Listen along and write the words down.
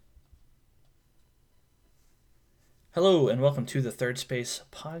Hello, and welcome to the Third Space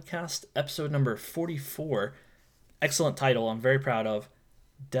Podcast, episode number 44. Excellent title, I'm very proud of.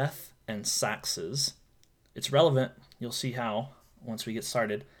 Death and Saxes. It's relevant, you'll see how once we get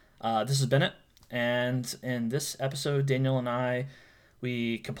started. This is Bennett, and in this episode, Daniel and I,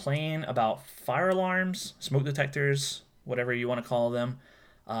 we complain about fire alarms, smoke detectors, whatever you want to call them,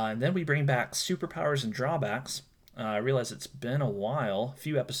 and then we bring back superpowers and drawbacks. I realize it's been a while, a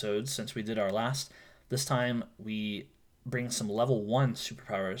few episodes since we did our last. This time we bring some level 1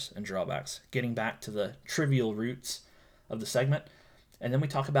 superpowers and drawbacks, getting back to the trivial roots of the segment. And then we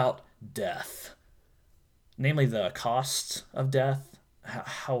talk about death, namely the costs of death,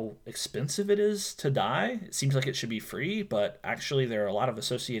 how expensive it is to die. It seems like it should be free, but actually there are a lot of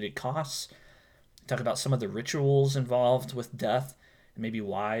associated costs. We talk about some of the rituals involved with death and maybe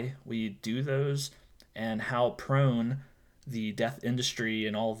why we do those and how prone the death industry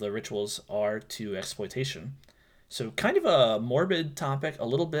and all of the rituals are to exploitation. So kind of a morbid topic a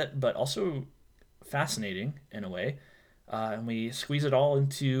little bit, but also fascinating in a way. And we squeeze it all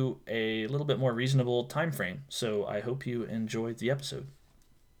into a little bit more reasonable time frame. So I hope you enjoyed the episode.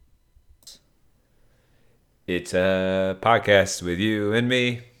 It's a podcast with you and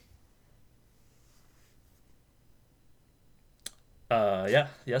me.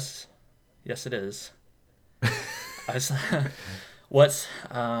 Yes, it is. I was, what's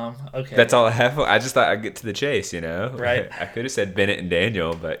okay? That's all I have. I just thought I'd get to the chase, Right. I could have said Bennett and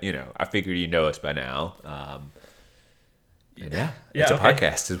Daniel, but, I figured you know us by now. And yeah, Yeah, it's a okay.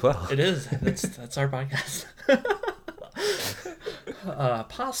 podcast as well. It is. That's our podcast. uh,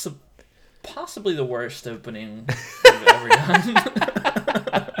 possi- Possibly the worst opening we've ever done.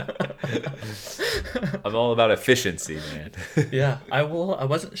 I'm all about efficiency, man. Yeah, I will. I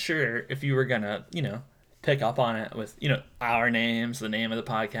wasn't sure if you were gonna, pick up on it with, our names, the name of the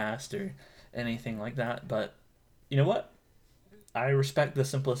podcast, or anything like that. But you know what? I respect the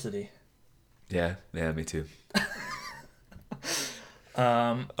simplicity. Yeah, me too.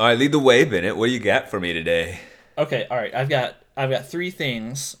 All right, lead the way, Bennett. What do you got for me today? Okay, all right. I've got three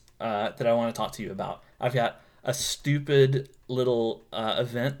things that I want to talk to you about. I've got a stupid little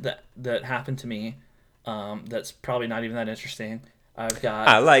event that happened to me. That's probably not even that interesting. I've got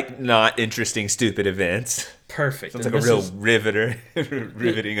I like not interesting, stupid events. perfect. Sounds And like a this real is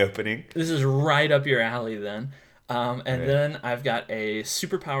riveting opening. this is right up your alley then. And Right. then I've got a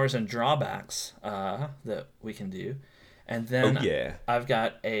superpowers and drawbacks that we can do. And Oh, then yeah. I've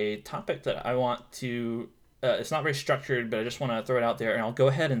got a topic that I want to. It's not very structured, but I just want to throw it out there, and I'll go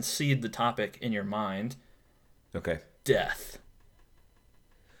ahead and seed the topic in your mind. Okay. Death.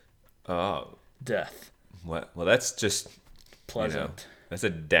 Oh, Death. what? Well, that's just Pleasant. that's a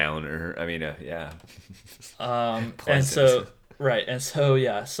downer. I mean, yeah, And pleasant. so, right. And so,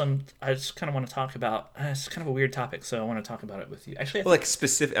 yeah, I just kind of want to talk about, it's kind of a weird topic, so I want to talk about it with you. Actually, Well, like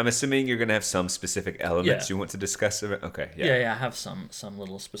specific. I'm assuming you're gonna have some specific elements Yeah. you want to discuss. Okay, yeah. yeah, I have some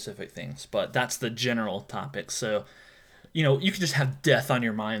little specific things, but that's the general topic. So, you could just have death on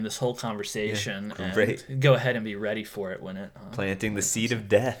your mind this whole conversation great. and go ahead and be ready for it when it Planting the seed of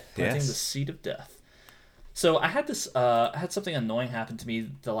death. planting the Yes. seed of death. So I had something annoying happen to me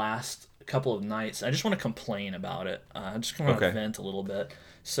the last couple of nights. I just want to complain about it. I just want to Okay. vent a little bit.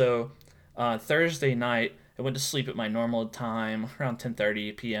 So Thursday night, I went to sleep at my normal time, around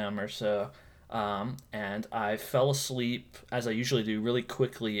 10:30 p.m. or so, and I fell asleep as I usually do, really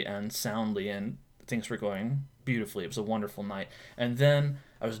quickly and soundly, and things were going beautifully. It was a wonderful night, and then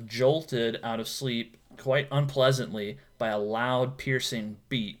I was jolted out of sleep quite unpleasantly by a loud, piercing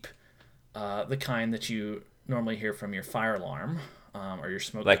beep, the kind that you normally hear from your fire alarm or your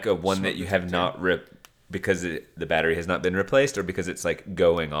smoke. Like a one smoke that you have detector. not ripped because the battery has not been replaced, or because it's like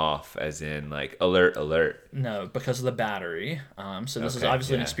going off, as in like alert, alert. No, because of the battery. So this is Okay,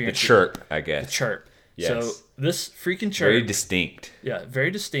 obviously an yeah. experience. The chirp, I guess. Chirp. Yes. So this freaking chirp. Very distinct. Yeah, very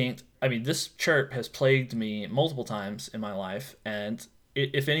distinct. I mean, this chirp has plagued me multiple times in my life, and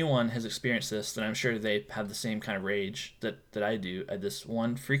if anyone has experienced this, then I'm sure they have the same kind of rage that I do at this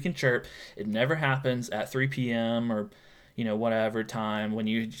one freaking chirp. It never happens at 3 p.m. or, whatever time when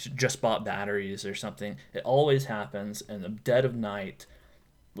you just bought batteries or something. It always happens in the dead of night,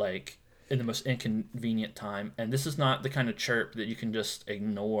 like in the most inconvenient time. And this is not the kind of chirp that you can just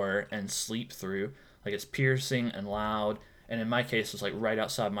ignore and sleep through. Like, it's piercing and loud, and in my case, it's like right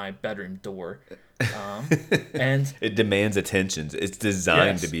outside my bedroom door. And It demands attention. It's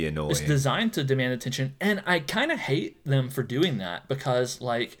designed yes, to be annoying. it's designed to demand attention, and I kind of hate them for doing that because,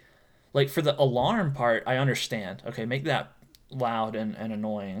 like for the alarm part, I understand. Okay, make that loud and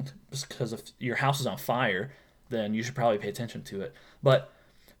annoying because if your house is on fire, then you should probably pay attention to it. But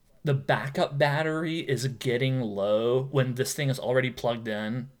the backup battery is getting low when this thing is already plugged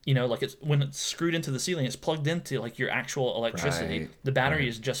in. Like it's when it's screwed into the ceiling, it's plugged into like your actual electricity. Right. The battery Right.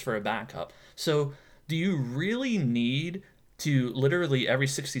 is just for a backup. So do you really need to literally every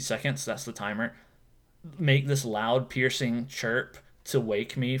 60 seconds, that's the timer, make this loud piercing chirp to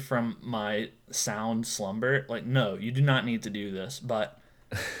wake me from my sound slumber? Like, no, you do not need to do this. But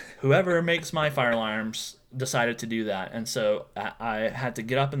whoever makes my fire alarms decided to do that, and so I had to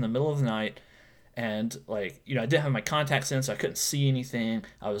get up in the middle of the night, and like I didn't have my contacts in, so I couldn't see anything.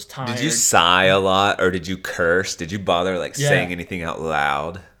 I was tired. Did you sigh a lot, or did you curse? Did you bother like Yeah. saying anything out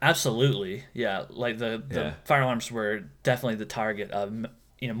loud? Absolutely, yeah. Like the Yeah. fire alarms were definitely the target of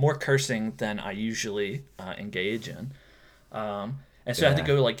more cursing than I usually engage in. And so I had to Yeah.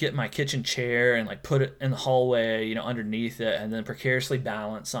 go like get my kitchen chair and like put it in the hallway, underneath it, and then precariously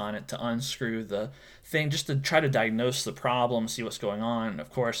balance on it to unscrew the thing just to try to diagnose the problem, see what's going on. And of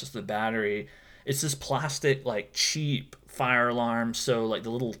course, it's the battery. It's this plastic, like cheap fire alarm. So like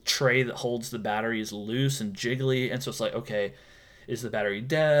the little tray that holds the battery is loose and jiggly, and so it's like, okay, is the battery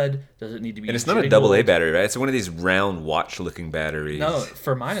dead? Does it need to be? And it's not a double A jiggled? battery, right? It's one of these round watch-looking batteries. No,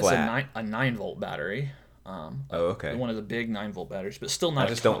 for mine it's flat. a 9 volt battery. Oh, okay. One of the big 9 volt batteries, but still not. I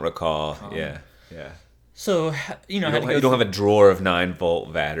just don't recall. Yeah, yeah. So I had to go. You don't have a drawer of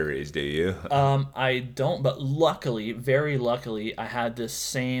 9-volt batteries, do you? I don't, but luckily, very luckily, I had this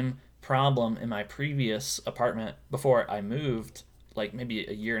same problem in my previous apartment before I moved, like maybe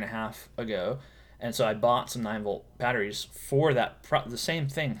a year and a half ago, and so I bought some 9 volt batteries for that. The same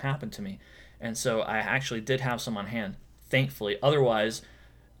thing happened to me, and so I actually did have some on hand, thankfully. Otherwise,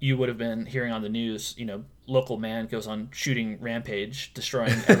 you would have been hearing on the news, local man goes on shooting rampage,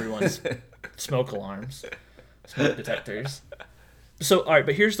 destroying everyone's smoke alarms, smoke detectors. So, all right,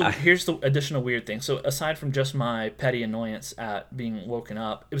 but here's the additional weird thing. So, aside from just my petty annoyance at being woken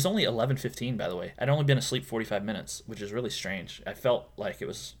up, it was only 11:15, by the way. I'd only been asleep 45 minutes, which is really strange. I felt like it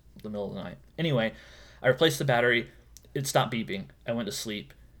was the middle of the night. Anyway, I replaced the battery. It stopped beeping. I went to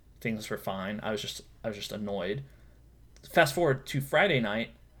sleep. Things were fine. I was just annoyed. Fast forward to Friday night,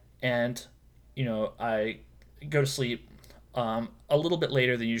 and I go to sleep a little bit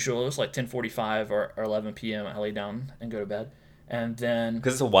later than usual. It was like 10:45 or 11 p.m. I lay down and go to bed, and then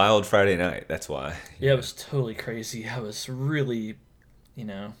Because it's a wild Friday night. That's why. yeah, it was totally crazy. I was really,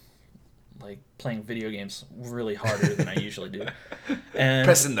 like playing video games really harder than I usually do, and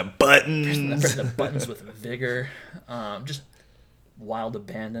Pressing the buttons. pressing the buttons with vigor, just wild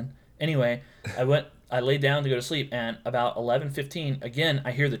abandon. Anyway, I laid down to go to sleep, and about 11:15, again,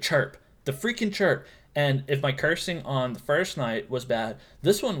 I hear the chirp, the freaking chirp. And if my cursing on the first night was bad,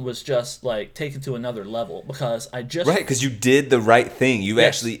 this one was just like taken to another level because I just Right, because you did the right thing. You Yes.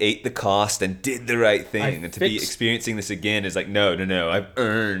 actually ate the cost and did the right thing. I And to be fixed- experiencing this again is like, no. I've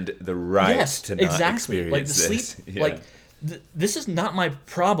earned the right yes, to not exactly. Like the experience sleep, this. Yeah. like this is not my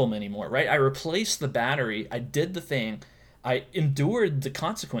problem anymore, right? I replaced the battery. I did the thing. I endured the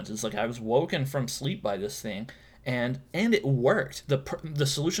consequences. Like I was woken from sleep by this thing, and it worked. The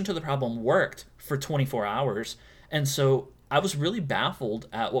solution to the problem worked for 24 hours, and so I was really baffled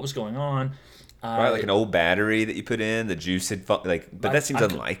at what was going on. Right, like an old battery that you put in, the juice had but that seems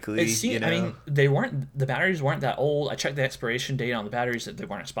unlikely. It seemed, I mean, the batteries weren't that old. I checked the expiration date on the batteries that they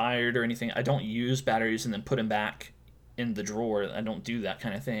weren't expired or anything. I don't use batteries and then put them back in the drawer. I don't do that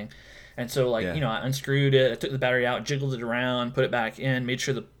kind of thing. And so, like, Yeah. I unscrewed it, I took the battery out, jiggled it around, put it back in, made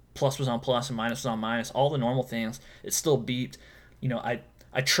sure the plus was on plus and minus was on minus, all the normal things. It still beeped.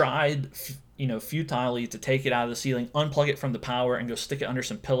 I tried, futilely to take it out of the ceiling, unplug it from the power, and go stick it under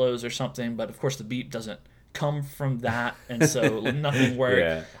some pillows or something. But of course, the beep doesn't come from that, and so nothing worked.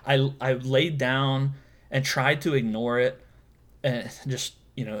 Yeah. I laid down and tried to ignore it, and just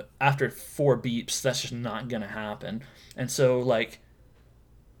after 4 beeps, that's just not gonna happen. And so like.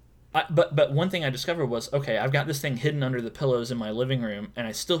 But one thing I discovered was, okay, I've got this thing hidden under the pillows in my living room, and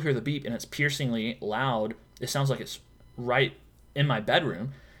I still hear the beep, and it's piercingly loud. It sounds like it's right in my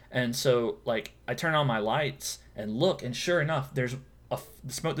bedroom. And so, like, I turn on my lights and look, and sure enough, there's the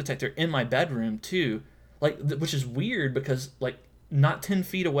smoke detector in my bedroom, too. Like, which is weird because, like, not 10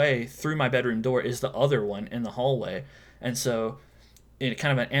 feet away through my bedroom door is the other one in the hallway. And so, in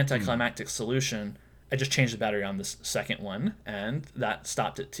kind of an anticlimactic solution, I just changed the battery on this second one, and that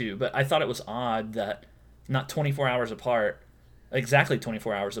stopped it too. But I thought it was odd that not 24 hours apart, exactly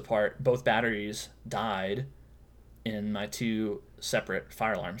 24 hours apart, both batteries died in my 2 separate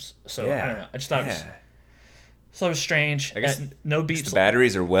fire alarms. So I don't know. I just thought it was strange. I guess No the beeps.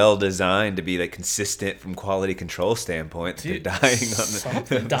 batteries are well designed to be like consistent from quality control standpoint. They're Dude, dying on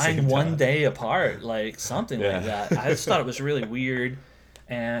something the dying same one time. day apart, like something like Yeah. that. I just thought it was really weird.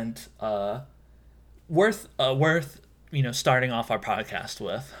 and worth starting off our podcast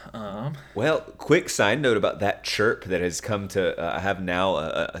with. Well, quick side note about that chirp that has come to I have now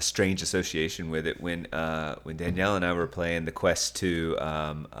a strange association with it. When Danielle and I were playing the Quest 2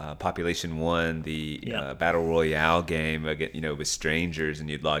 Population 1, the Yeah. Battle Royale game, again, with strangers, and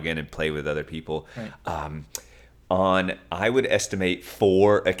you'd log in and play with other people. Right. On, I would estimate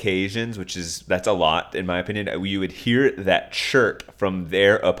 4 occasions, that's a lot in my opinion. You would hear that chirp from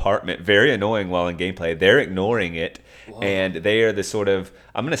their apartment, very annoying while in gameplay. They're ignoring it, and they are the sort of,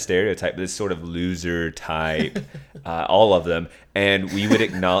 I'm going to stereotype, this sort of loser type, all of them. And we would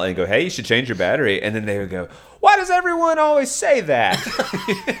acknowledge and go, hey, you should change your battery. And then they would go, why does everyone always say that?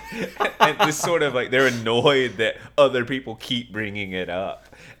 And this sort of like, they're annoyed that other people keep bringing it up.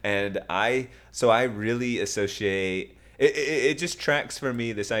 And I really associate it just tracks for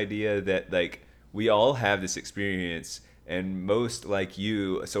me, this idea that like we all have this experience, and most, like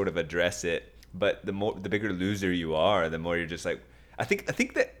you, sort of address it, but the bigger loser you are, the more you're just like, I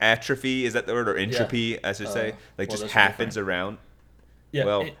think that atrophy, is that the word, or entropy, I should say, like well, just those are happens different. around. Yeah,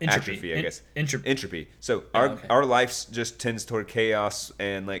 Well, entropy. atrophy, I guess. Entropy. So okay. our life just tends toward chaos,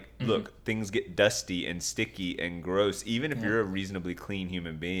 and like, look, things get dusty and sticky and gross, even if you're a reasonably clean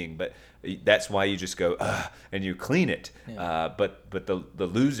human being. But that's why you just go, ugh, and you clean it. But the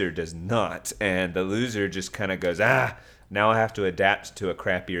loser does not, and the loser just kind of goes, now I have to adapt to a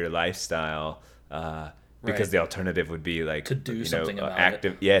crappier lifestyle. Because Right. the alternative would be like To do something about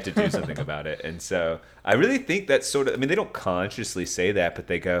active, to do something about it. And so I really think that's sort of, I mean, they don't consciously say that, but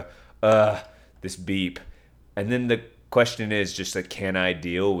they go, this beep. And then the question is just like, can I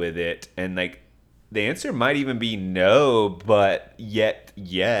deal with it? And like, the answer might even be no, but yet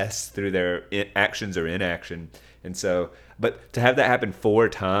yes, through their actions or inaction. And so, but to have that happen 4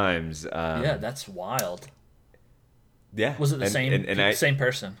 times, Yeah, that's wild. yeah. Was it the And same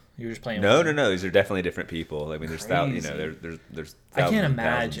person you were just playing No, with? no, no. These are definitely different people. I mean, there's Crazy. there's I can't thousands and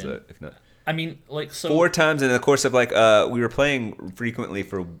thousands imagine. if not I mean, like, so 4 times in the course of like we were playing frequently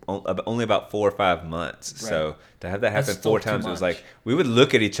for only about 4 or 5 months. So to have that That's happen still 4 too times, it was much. like we would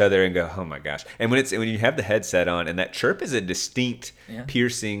look at each other and go, "Oh my gosh!" And when you have the headset on and that chirp is a distinct, Yeah.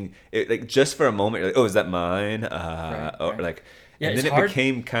 piercing, like just for a moment, you're like, "Oh, is that mine?" Or right. like. Yeah, And it's then it hard.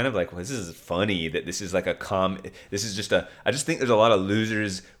 became kind of like, well, this is funny that this is like this is just I just think there's a lot of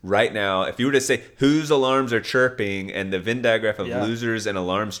losers right now. If you were to say whose alarms are chirping, and the Venn diagram of Yeah. losers and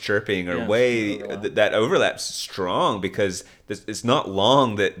alarms chirping are Yeah, way, overlap. that overlap's strong, because it's not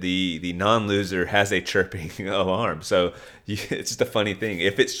long that the non-loser has a chirping alarm. So it's just a funny thing.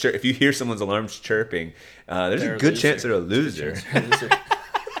 If you hear someone's alarms chirping, there's They're a a good loser. chance they're a loser. Loser.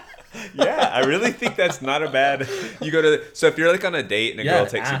 Yeah, I really think that's not a bad. You go to, so if you're like on a date and a Yeah, girl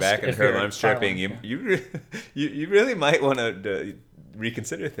takes you ask back and if her your alarm's fire chirping, alarm's you really might want to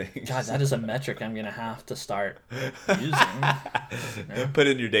reconsider things. God, that is a metric I'm gonna have to start using. Put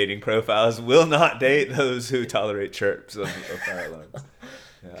in your dating profiles. Will not date those who tolerate chirps of fire alarms.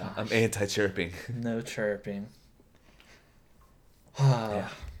 Yeah, I'm anti-chirping. No chirping.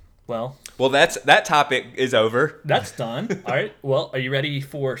 Well, Well, that topic is over. that's done. All right. Well, are you ready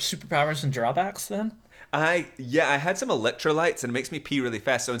for superpowers and drawbacks then? I had some electrolytes, and it makes me pee really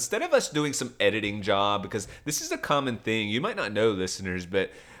fast. So instead of us doing some editing job, because this is a common thing, you might not know, listeners,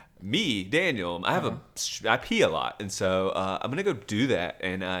 but me, Daniel, I pee a lot, and so I'm gonna go do that.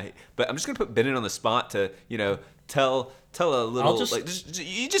 And but I'm just gonna put Bennett on the spot to tell a little,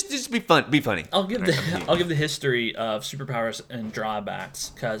 just be funny. I'll give the history of superpowers and drawbacks,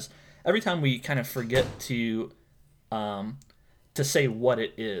 because every time we kind of forget to say what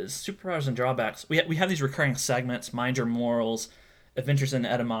it is. Superpowers and drawbacks. We have these recurring segments: Mind Your Morals, Adventures in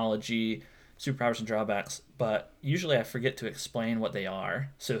Etymology, Superpowers and Drawbacks. But usually I forget to explain what they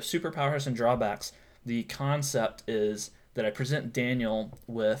are. So superpowers and drawbacks. The concept is that I present Daniel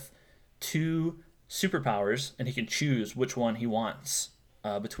with 2 superpowers, and he can choose which one he wants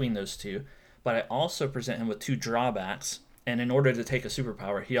between those 2. But I also present him with 2 drawbacks, and in order to take a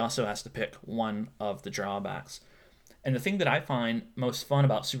superpower, he also has to pick one of the drawbacks. And the thing that I find most fun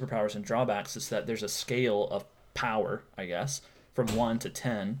about superpowers and drawbacks is that there's a scale of power, I guess, from 1 to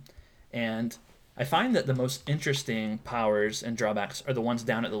 10. And I find that the most interesting powers and drawbacks are the ones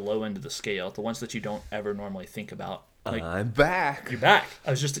down at the low end of the scale, the ones that you don't ever normally think about. Like, I'm back. you're back.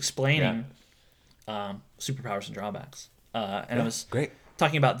 I was just explaining superpowers and drawbacks. And I was Great.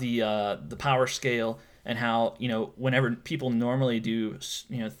 talking about the power scale, and how, whenever people normally do,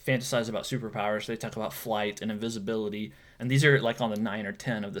 fantasize about superpowers, they talk about flight and invisibility, and these are like on the 9 or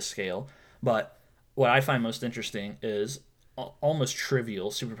 10 of the scale. But what I find most interesting is almost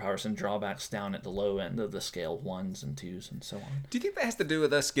trivial superpowers and drawbacks down at the low end of the scale, ones and twos and so on. Do you think that has to do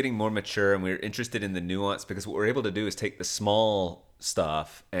with us getting more mature and we're interested in the nuance? Because what we're able to do is take the small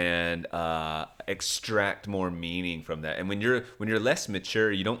stuff and extract more meaning from that. And when you're less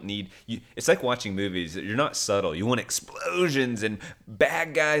mature, you don't need you. It's like watching movies. You're not subtle. You want explosions and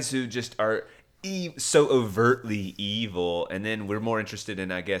bad guys who just are so overtly evil. And then we're more interested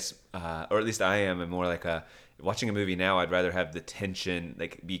in, I guess, or at least I am, and more like a. Watching a movie now, I'd rather have the tension,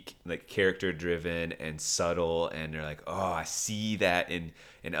 like be like character driven and subtle, and they're like, oh, I see that in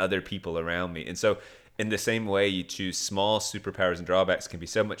other people around me. And so, in the same way, you choose small superpowers and drawbacks can be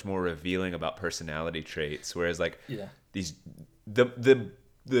so much more revealing about personality traits. Whereas, like these, the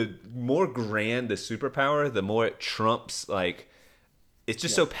more grand the superpower, the more it trumps. Like it's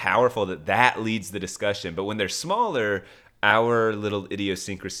just so powerful that leads the discussion. But when they're smaller, our little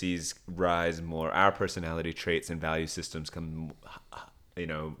idiosyncrasies rise more. Our personality traits and value systems come,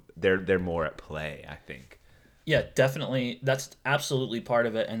 they're more at play, I think. Yeah, definitely. That's absolutely part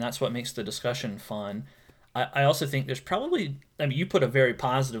of it, and that's what makes the discussion fun. I also think there's probably, you put a very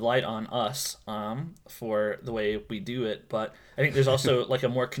positive light on us for the way we do it, but I think there's also like a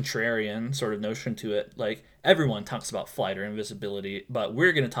more contrarian sort of notion to it. Like everyone talks about flight or invisibility, but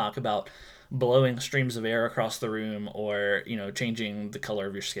we're going to talk about blowing streams of air across the room, or changing the color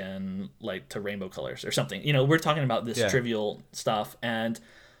of your skin like to rainbow colors or something. We're talking about this trivial stuff, and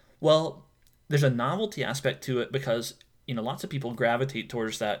well, there's a novelty aspect to it because lots of people gravitate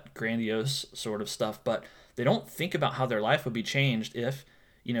towards that grandiose sort of stuff, but they don't think about how their life would be changed if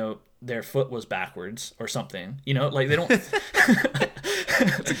their foot was backwards or something. Like they don't.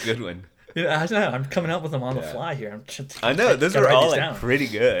 That's a good one. Yeah, I know. I'm coming up with them on the fly here. I know. Those are all like pretty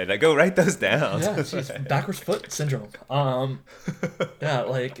good. I go write those down. Yeah, geez, backwards foot syndrome. Yeah,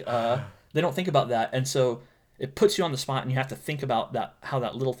 like they don't think about that, and so it puts you on the spot, and you have to think about that, how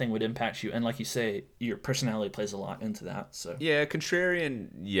that little thing would impact you. And like you say, your personality plays a lot into that. So yeah, contrarian.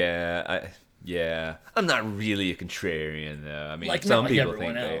 Yeah, I'm not really a contrarian though. I mean, like, some like people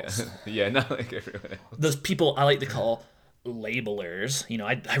think else. Yeah, not like everyone else. Those people I like to call labelers.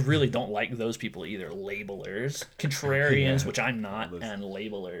 I really don't like those people either. Labelers, contrarians, which I'm not, and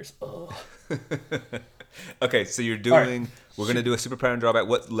labelers. Ugh. Okay, so you're doing. Right. We're gonna do a superpower and drawback.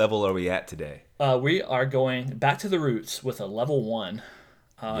 What level are we at today? We are going back to the roots with a level 1.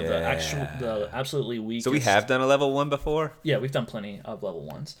 The absolutely weakest. So we have done a level 1 before? Yeah, we've done plenty of level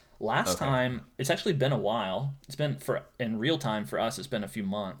 1s. Last time, it's actually been a while. It's been in real time for us. It's been a few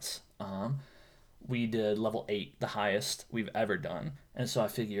months. We did level 8, the highest we've ever done, and so I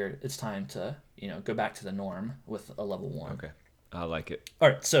figured it's time to go back to the norm with a level 1. Okay, I like it. All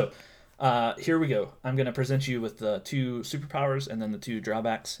right, so here we go. I'm gonna present you with the 2 superpowers and then the 2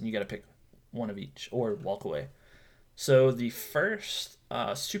 drawbacks, and you got to pick one of each or walk away. So the first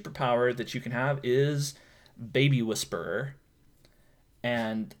superpower that you can have is Baby Whisperer.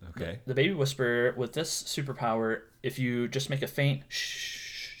 And the Baby Whisperer, with this superpower, if you just make a faint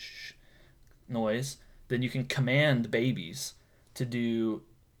shh noise, then you can command babies to do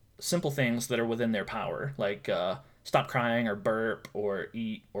simple things that are within their power, like stop crying or burp or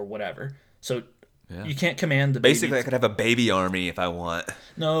eat or whatever. So you can't command the baby. Basically, I could have a baby army if I want.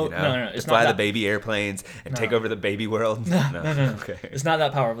 No. It's fly the baby airplanes and take over the baby world. No. Okay. It's not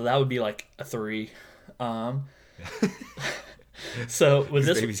that powerful. That would be like a 3. So with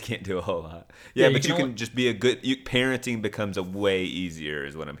this, babies can't do a whole lot. Yeah, but you can just be a good. Parenting becomes a way easier,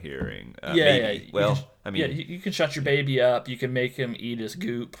 is what I'm hearing. Maybe. Well, you can shut your baby up. You can make him eat his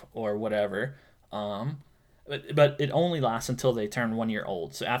goop or whatever. But it only lasts until they turn 1 year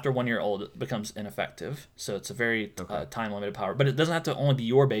old. So after 1 year old, it becomes ineffective. So it's a very time limited power. But it doesn't have to only be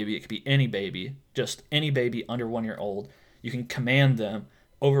your baby. It could be any baby, just any baby under 1 year old. You can command them,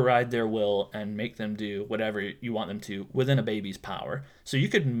 override their will, and make them do whatever you want them to within a baby's power. So you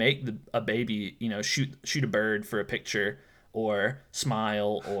could make a baby, shoot a bird for a picture, or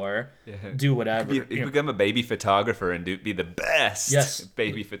smile, or do whatever. You become a baby photographer and be the best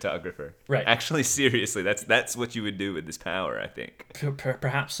baby photographer. Right. Actually, seriously, that's what you would do with this power, I think.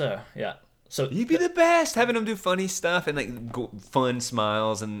 Perhaps so, yeah. So you'd be the best, having them do funny stuff and like fun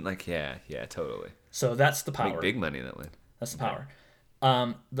smiles and like, yeah, totally. So that's the power. Make big money that way. That's the power.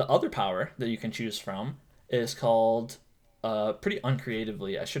 The other power that you can choose from is called, pretty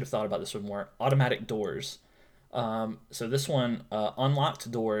uncreatively, I should have thought about this one more, automatic doors. So this one,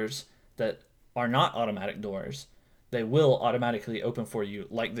 unlocked doors that are not automatic doors, they will automatically open for you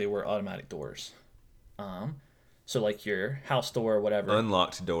like they were automatic doors. So like your house door or whatever.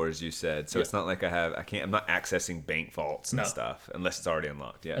 Unlocked doors, you said. So it's not like I'm not accessing bank vaults and stuff unless it's already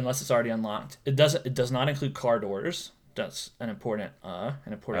unlocked. Yeah. Unless it's already unlocked. It does not include car doors. That's an important Oh,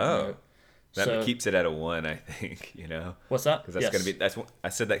 note. that So keeps it at a 1, I think. what's that? Because that's Yes, gonna be that's I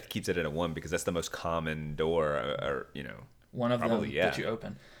said that keeps it at a 1 because that's the most common door, or one of probably them yeah. that you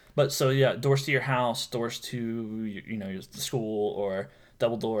open. But so yeah, doors to your house, doors to the school, or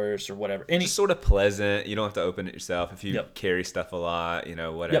double doors or whatever. Just sort of pleasant. You don't have to open it yourself if you Yep. carry stuff a lot.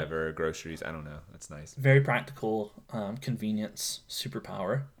 Yep. Whatever groceries. I don't know. That's nice. Very practical, convenience,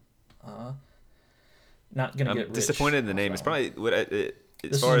 superpower. Not gonna I'm get rich disappointed in the off name. that It's one. probably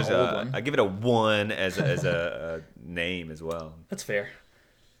as This far is as an old one. I give it a 1 as a name as well. That's fair.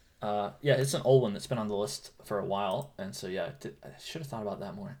 Yeah, it's an old one that's been on the list for a while, and so yeah, I should have thought about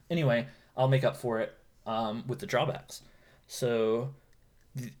that more. Anyway, I'll make up for it with the drawbacks. So,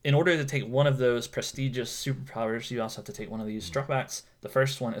 in order to take one of those prestigious superpowers, you also have to take one of these drawbacks. The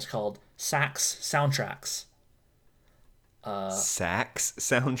first one is called Sax Soundtracks. Sax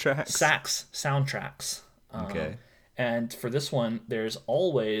soundtracks. Sax Soundtracks. Okay. And for this one, there's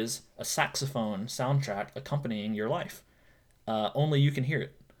always a saxophone soundtrack accompanying your life. Only you can hear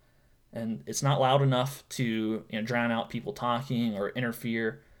it. And it's not loud enough to drown out people talking or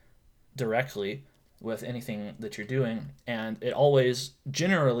interfere directly with anything that you're doing. And it always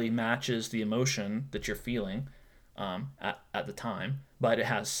generally matches the emotion that you're feeling at the time. But it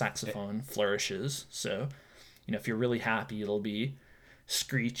has saxophone flourishes. So, if you're really happy, it'll be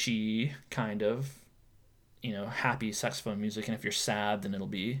screechy kind of happy saxophone music, and if you're sad, then it'll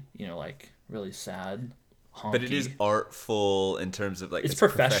be like really sad, honky. But it is artful in terms of like It's its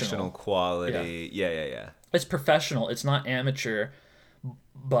professional quality. Yeah. It's professional. It's not amateur.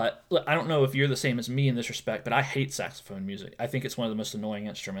 But look, I don't know if you're the same as me in this respect, but I hate saxophone music. I think it's one of the most annoying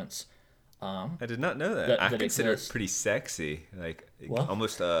instruments. I did not know that. that I consider exists. it pretty sexy, like Well,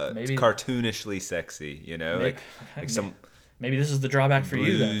 almost maybe- cartoonishly sexy. Maybe- like some Maybe this is the drawback for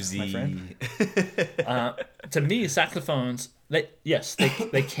you, then, my friend. bluesy. To me, saxophones,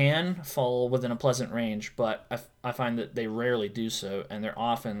 they can fall within a pleasant range, but I find that they rarely do so, and they're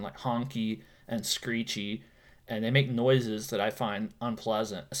often like honky and screechy, and they make noises that I find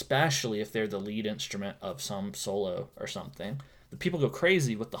unpleasant, especially if they're the lead instrument of some solo or something. The people go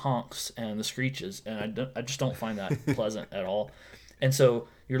crazy with the honks and the screeches, and I just don't find that pleasant at all. And so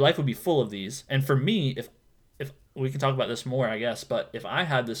your life would be full of these. And for me, if we can talk about this more, I guess, but if I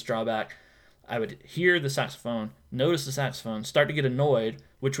had this drawback, I would hear the saxophone, notice the saxophone, start to get annoyed,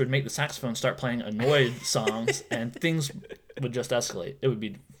 which would make the saxophone start playing annoyed songs, and things would just escalate. It would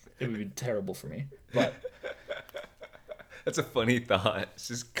be terrible for me. But That's a funny thought. It's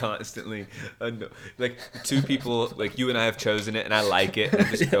just constantly like two people like you and I have chosen it, and I like it. And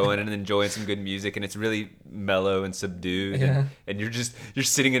I'm just going and enjoying some good music, and it's really mellow and subdued. Yeah. And you're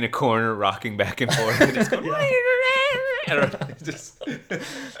sitting in a corner rocking back and forth, and it's going. Just,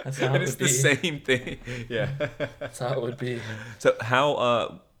 that's how and it it's would the be. same thing. Yeah. That's how it would be. So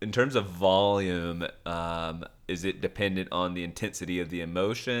how in terms of volume, is it dependent on the intensity of the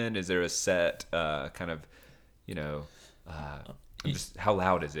emotion? Is there a set kind of, just how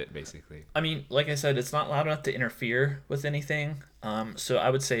loud is it basically? I mean, like I said, it's not loud enough to interfere with anything. So I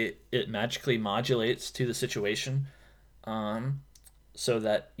would say it magically modulates to the situation. So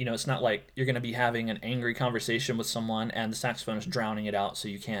that, it's not like you're going to be having an angry conversation with someone and the saxophone is drowning it out so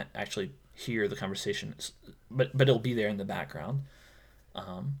you can't actually hear the conversation. But it'll be there in the background.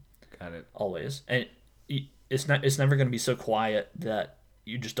 Got it. Always. And it's never going to be so quiet that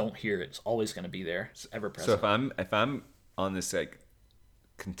you just don't hear it. It's always going to be there. It's ever So present. if I'm on this like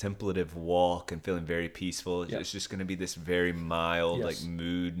contemplative walk and feeling very peaceful, Yep. it's just going to be this very mild Yes. like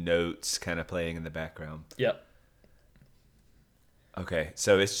mood notes kind of playing in the background. Yep. Okay,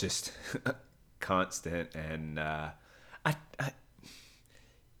 so it's just constant, and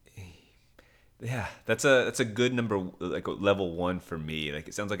yeah, that's a good number, like level 1 for me. Like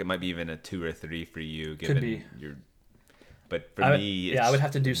it sounds like it might be even a 2 or 3 for you, given be. your. But for I would- me, yeah, I would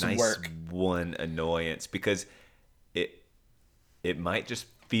have to do some nice work. 1 annoyance because it might just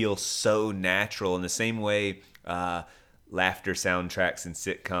feel so natural in the same way. Laughter soundtracks and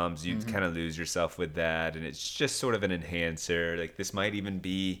sitcoms, you kind of lose yourself with that, and it's just sort of an enhancer. Like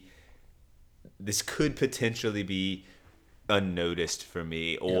this could potentially be unnoticed for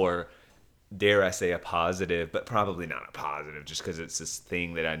me, or dare I say a positive, but probably not a positive, just because it's this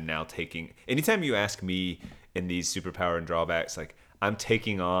thing that I'm now taking. Anytime you ask me in these superpower and drawbacks, like I'm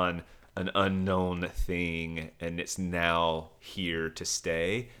taking on an unknown thing and it's now here to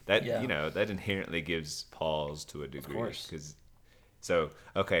stay, that that inherently gives pause to a degree. course.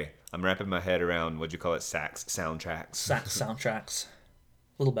 Okay, I'm wrapping my head around, what'd you call it, sax soundtracks. Sax soundtracks.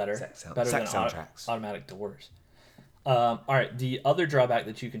 A little better. Sax Better sax than soundtracks. automatic doors. All right, the other drawback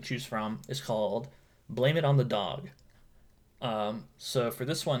that you can choose from is called Blame It on the Dog. So for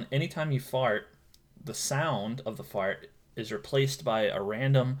this one, anytime you fart, the sound of the fart is replaced by a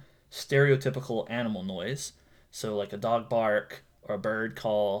random stereotypical animal noise. So like a dog bark or a bird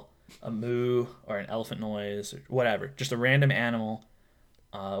call, a moo or an elephant noise, or whatever. Just a random animal,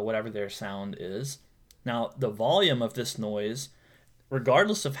 whatever their sound is. Now, the volume of this noise,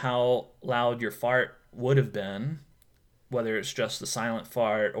 regardless of how loud your fart would have been, whether it's just a silent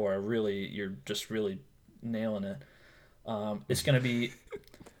fart or really you're just really nailing it, it's going to be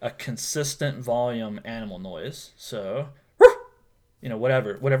a consistent volume animal noise. So,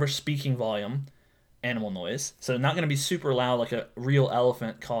 whatever speaking volume animal noise. So not going to be super loud like a real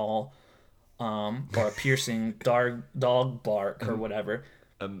elephant call, or a piercing dog bark or whatever.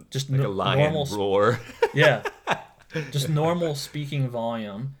 Just like a lion normal roar. Yeah, just normal speaking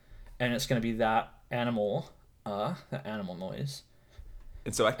volume, and it's going to be that animal noise.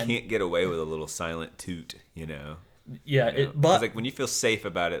 And so I can't get away with a little silent toot, Yeah, but like when you feel safe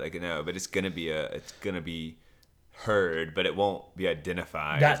about it, like but it's gonna be heard, but it won't be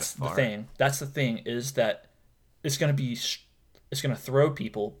identified. That's the thing. That's the thing is that it's gonna throw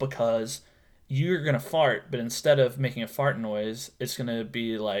people because you're gonna fart, but instead of making a fart noise, it's gonna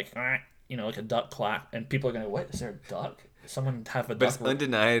be like like a duck quack, and people are gonna what? Is there a duck? Someone have a duck? But it's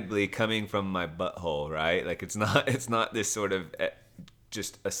undeniably coming from my butthole, right? Like it's not this sort of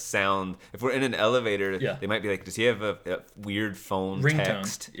just a sound. If we're in an elevator, they might be like, does he have a weird phone ringtone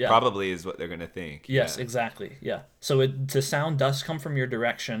text? Yeah. Probably is what they're gonna think. Yes, exactly. Yeah. So the sound does come from your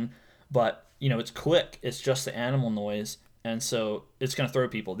direction, but it's quick. It's just the animal noise, and so it's gonna throw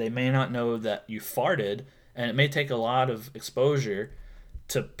people. They may not know that you farted, and it may take a lot of exposure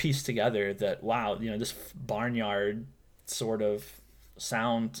to piece together that wow, this barnyard sort of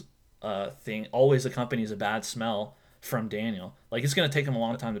sound thing always accompanies a bad smell from Daniel. Like it's gonna take him a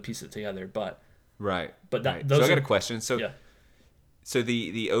long time to piece it together, but right. But right. Those so I got a question. So yeah. So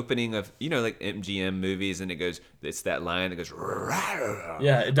the opening of like MGM movies, and it's that line that goes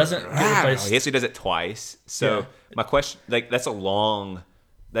yeah, it doesn't get replaced. He actually does it twice. So my question, like would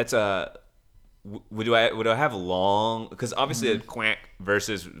I have long, because obviously a quack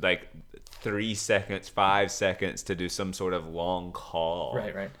versus like 3 seconds, 5 seconds to do some sort of long call.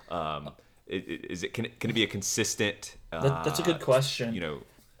 Right. Can it be a consistent? That's a good question.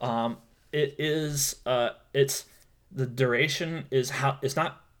 It is. It's the duration is it's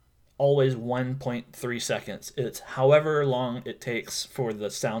not always 1.3 seconds. It's however long it takes for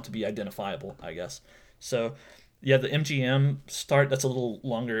the sound to be identifiable, I guess. So, yeah, the MGM start, that's a little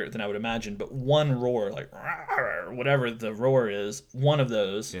longer than I would imagine, but one roar, like whatever the roar is, one of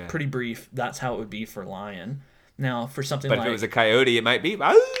those, pretty brief. That's how it would be for lion. Now, for something but like, if it was a coyote, it might be.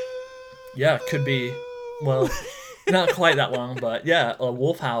 Yeah, could be. Well, not quite that long, but yeah, a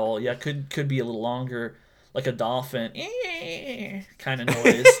wolf howl, could be a little longer, like a dolphin kind of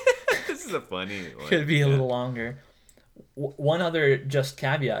noise. This is a funny one. Could be a little longer. One other just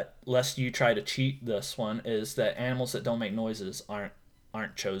caveat, lest you try to cheat this one, is that animals that don't make noises aren't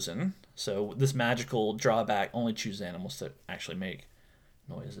chosen. So this magical drawback only chooses animals that actually make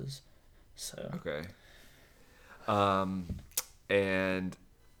noises. So okay. And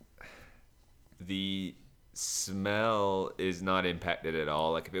the smell is not impacted at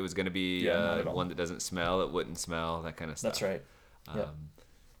all. Like if it was going to be one that doesn't smell, it wouldn't smell, that kind of stuff. That's right. Yep.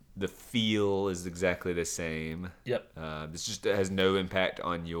 The feel is exactly the same. Yep. This just has no impact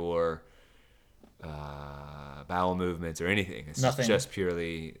on your bowel movements or anything. It's Nothing. Just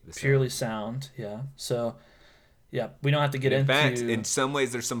purely the purely sound. Yeah. So yeah, we don't have to get in into. In fact, in some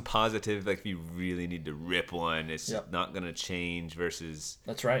ways, there's some positive. Like if you really need to rip one, it's not going to change. Versus.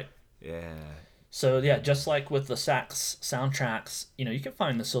 That's right. Yeah. So yeah, just like with the sax soundtracks, you can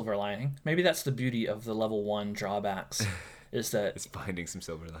find the silver lining. Maybe that's the beauty of the level 1 drawbacks, is that it's finding some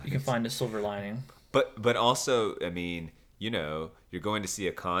silver linings. You can find a silver lining. But also, I mean, you're going to see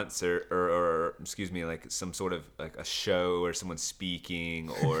a concert or excuse me, like some sort of like a show or someone speaking,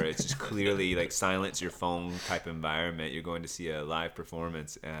 or it's just clearly like silence your phone type environment. You're going to see a live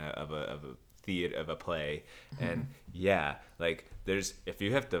performance of a theater of a play, and like if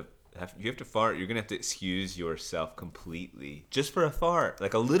you have to fart, you're gonna have to excuse yourself completely just for a fart,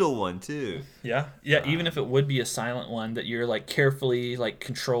 like a little one too. Yeah. Even if it would be a silent one that you're like carefully like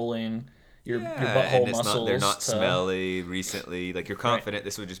controlling your butthole muscles. They're not smelly recently. Like you're confident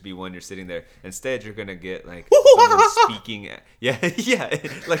this would just be one you're sitting there. Instead, you're gonna get like someone speaking.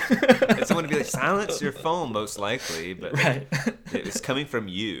 Like someone to be like, silence your phone, most likely, but it's coming from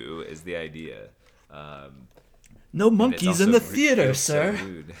you is the idea. No monkeys in the theater, sir.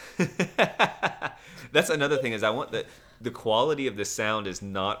 So That's another thing is I want the quality of the sound is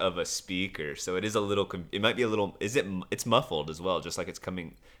not of a speaker, so it is a little. It might be a little. It's muffled as well, just like it's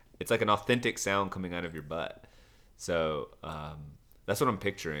coming. It's like an authentic sound coming out of your butt. So that's what I'm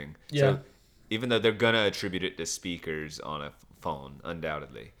picturing. Yeah. So even though they're gonna attribute it to speakers on a phone,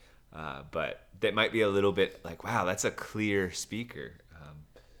 undoubtedly, but that might be a little bit like, wow, that's a clear speaker.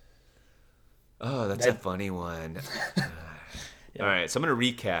 Oh, that's a funny one. Yeah. All right, so I'm gonna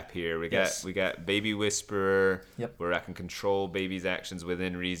recap here. We got Baby Whisperer, Yep. where I can control baby's actions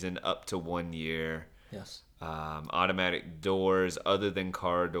within reason up to 1 year. Yes. Automatic doors other than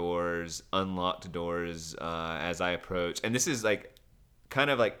car doors, unlocked doors as I approach, and this is like kind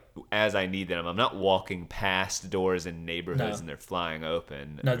of like as I need them. I'm not walking past doors in neighborhoods and they're flying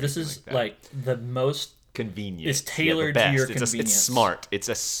open. No, this is like the most convenient. It's tailored the to your best. convenience. It's smart. It's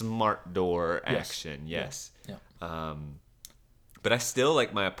a smart door action. Yes. Yeah. But I still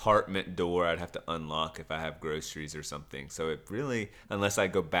like my apartment door. I'd have to unlock if I have groceries or something. So it really, unless I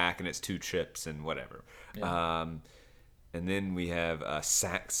go back and it's 2 trips and whatever. Yeah. And then we have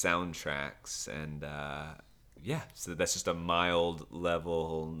Sax soundtracks and so that's just a mild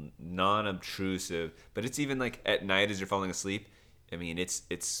level, non-obtrusive. But it's even like at night as you're falling asleep. I mean, it's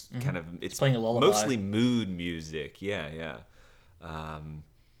kind of it's playing a lullaby. mostly mood music. Yeah. And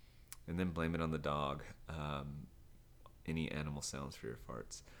then blame it on the dog. Any animal sounds for your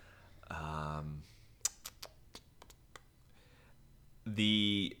farts. I'm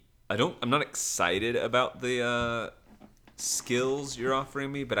not excited about the skills you're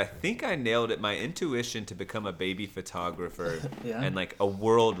offering me, but I think I nailed it. My intuition to become a baby photographer and like a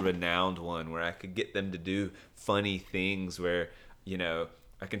world-renowned one, where I could get them to do funny things, where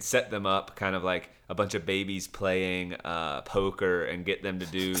I can set them up kind of like a bunch of babies playing poker and get them to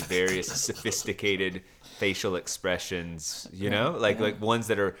do various sophisticated facial expressions, like ones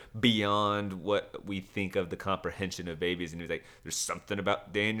that are beyond what we think of the comprehension of babies. And he's like, there's something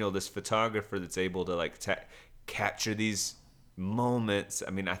about Daniel, this photographer, that's able to like capture these moments.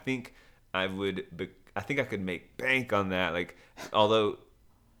 I mean, I think I could make bank on that. Like, although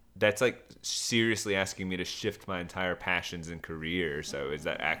that's like seriously asking me to shift my entire passions and career. So is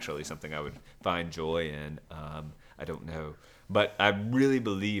that actually something I would find joy in? I don't know. But I really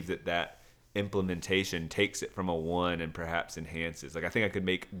believe that implementation takes it from a 1 and perhaps enhances. Like, I think I could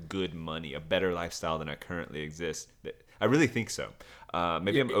make good money, a better lifestyle than I currently exist. I really think so.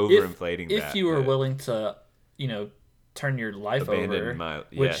 Maybe I'm overinflating that. If you were willing to, turn your life over,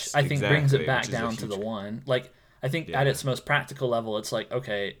 which I think brings it back down to the 1. Like, I think at its most practical level, it's like,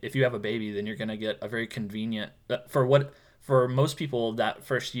 okay, if you have a baby, then you're going to get a very convenient, for most people, that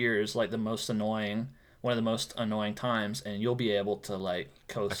first year is like one of the most annoying times, and you'll be able to like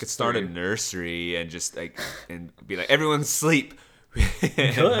coast. I could start a nursery and just like, and be like, everyone sleep. You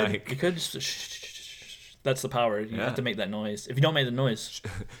could just, shh. That's the power. You have to make that noise. If you don't make the noise,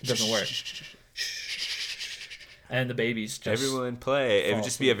 it doesn't work. And the babies just everyone play. It would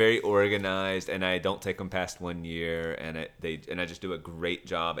just be a very organized, and I don't take them past 1 year, and I just do a great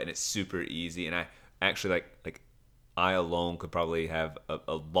job, and it's super easy. And I actually like I alone could probably have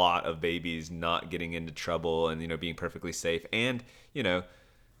a lot of babies not getting into trouble and being perfectly safe, and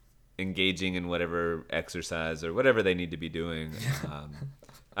engaging in whatever exercise or whatever they need to be doing.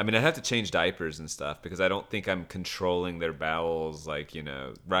 I mean, I have to change diapers and stuff because I don't think I'm controlling their bowels. Like,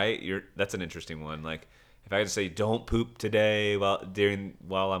 right? That's an interesting one. Like, if I just say don't poop today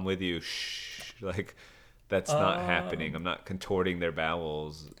while I'm with you, shh, like that's not happening. I'm not contorting their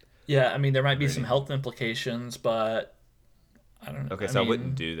bowels. Yeah, I mean there might be some health implications, but I don't know. Okay, I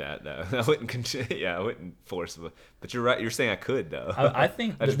wouldn't do that though. I wouldn't force it. But you're right. You're saying I could though. I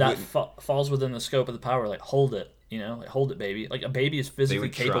think that falls within the scope of the power. Like hold it, like hold it, baby. Like a baby is physically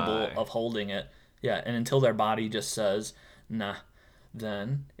capable of holding it. Yeah, and until their body just says nah,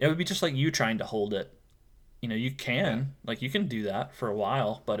 then it would be just like you trying to hold it. You can, like, you can do that for a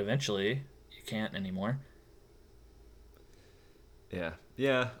while, but eventually you can't anymore. Yeah.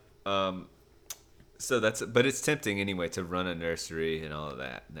 So but it's tempting anyway to run a nursery and all of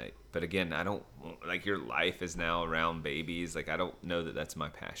that. But again, I don't, like, your life is now around babies. Like, I don't know that that's my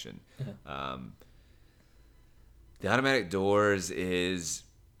passion. Yeah. The automatic doors is,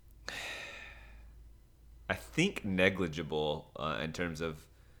 I think, negligible in terms of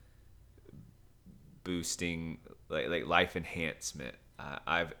boosting like life enhancement.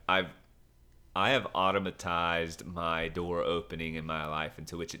 I have automatized my door opening in my life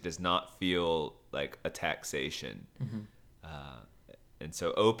into which it does not feel like a taxation. And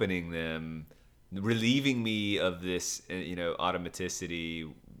so opening them, relieving me of this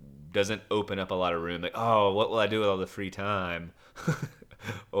automaticity, doesn't open up a lot of room. Like, oh, what will I do with all the free time?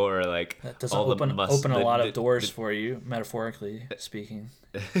 or like That doesn't all open the must open a lot of the, doors for you, metaphorically speaking.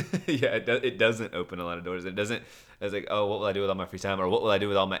 yeah, it doesn't open a lot of doors. It doesn't. It's like, oh, what will I do with all my free time, or what will I do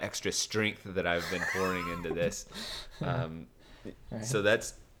with all my extra strength that I've been pouring into this? Right. So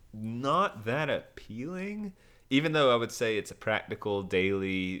that's not that appealing. Even though I would say it's a practical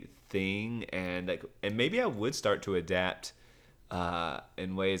daily thing, and maybe I would start to adapt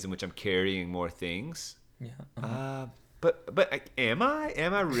in ways in which I'm carrying more things. Yeah. Uh-huh. But am I?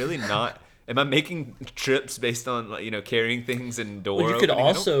 Am I really not? Am I making trips based on carrying things and door Well, you could opening? I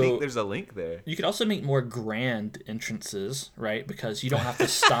don't also think there's a link there. you could also make more grand entrances, right? Because you don't have to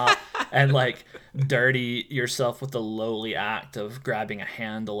stop and like dirty yourself with the lowly act of grabbing a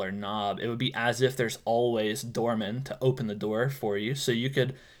handle or knob. It would be as if there's always doormen to open the door for you, so you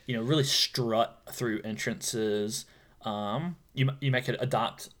could really strut through entrances. You might could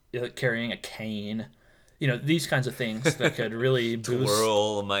adopt carrying a cane. These kinds of things that could really boost.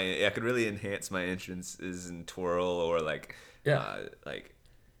 I could really enhance my entrances and twirl, or Yeah. like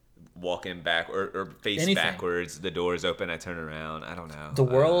walking back or face Anything. backwards. The doors open, I turn around. I don't know. The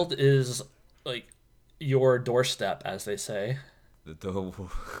world is like your doorstep, as they say. The door.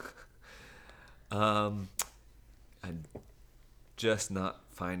 I'm just not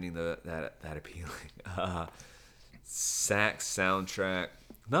finding that appealing. Sax soundtrack.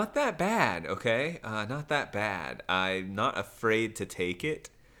 Not that bad, okay? Not that bad. I'm not afraid to take it.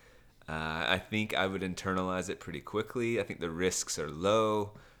 I think I would internalize it pretty quickly. I think the risks are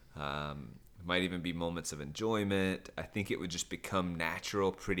low. Might even be moments of enjoyment. I think it would just become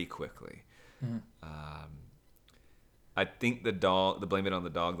natural pretty quickly. I think the blame it on the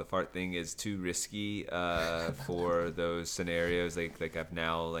dog, the fart thing is too risky for those scenarios. Like I've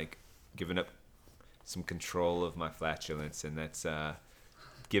now given up some control of my flatulence, and that's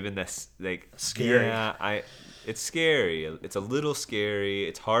given this Scary. Yeah, it's scary. It's a little scary.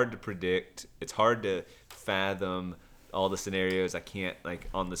 It's hard to predict. It's hard to fathom all the scenarios I can't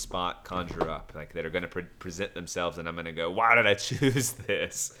on the spot conjure up that are going to present themselves, and I'm going to go, why did I choose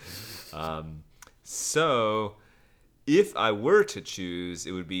this? So if I were to choose,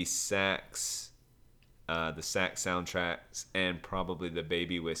 it would be sax, the sax soundtracks, and probably the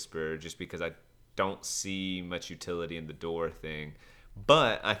Baby Whisper, just because I don't see much utility in the door thing.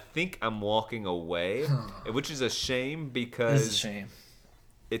 But I think I'm walking away, which is a shame because It's a shame.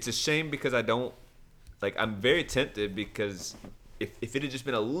 It's a shame because I don't I'm very tempted, because if it had just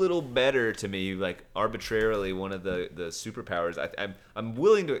been a little better to me, arbitrarily one of the superpowers, I'm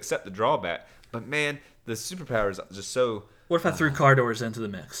willing to accept the drawback. But man, the superpowers are just so. What if I threw car doors into the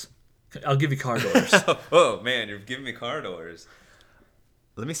mix? I'll give you car doors. Oh man, you're giving me car doors.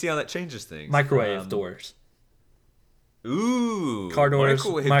 Let me see how that changes things. Microwave doors. Ooh. Car doors,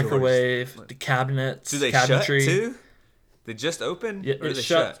 microwave, doors. the cabinets, Do they cabinetry. shut too? They just open? Yeah, or it they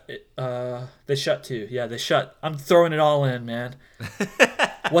shut. They shut too. Yeah, they shut. I'm throwing it all in, man.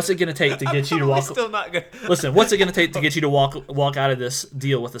 What's it gonna take to get you to walk? Still not good. Listen, what's it gonna take to get you to walk out of this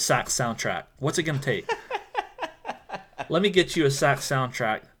deal with a sax soundtrack? What's it gonna take? Let me get you a sax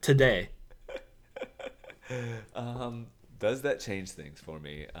soundtrack today. Does that change things for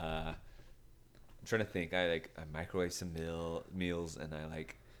me? I'm trying to think. I microwave some meals, and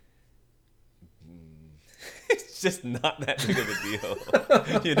it's just not that big of a deal,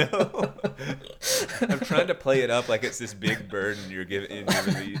 I'm trying to play it up like it's this big burden you're giving.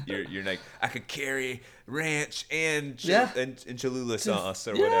 You're like, I could carry ranch and and Cholula sauce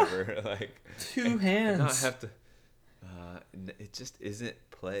or whatever. Two hands. Not have to. It just isn't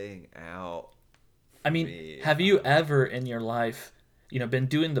playing out. I mean, have you ever in your life, been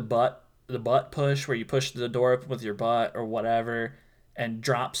doing the butt push where you push the door open with your butt or whatever, and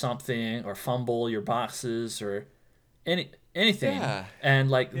drop something or fumble your boxes or anything? Yeah. And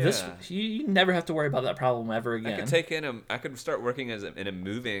this, you never have to worry about that problem ever again. I could start working in a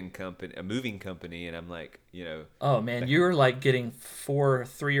moving company, and I'm Oh man, you're getting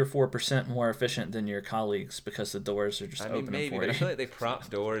 3 or 4% more efficient than your colleagues because the doors are just opening maybe, for but you. I feel like they prop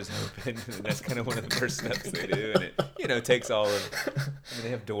doors open, and that's kind of one of the first steps they do, and it takes all of. They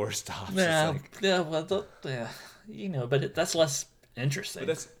have door stops. Yeah, It's but that's less interesting.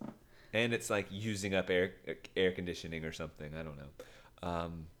 and it's using up air conditioning or something. I don't know.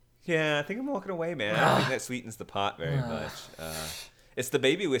 Yeah, I think I'm walking away, man. I don't think that sweetens the pot very much. It's the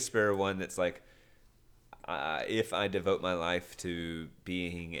Baby Whisperer one that's if I devote my life to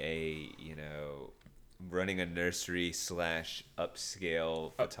being running a nursery /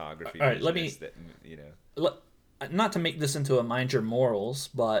 upscale photography. All right, let business me. that. Not to make this into a mind your morals,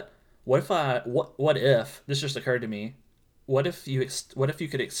 but what if this just occurred to me? What if you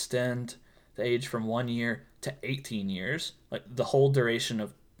could extend the age from 1 year to 18 years, the whole duration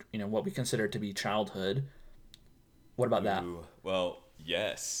of what we consider to be childhood. What about that? Ooh, well,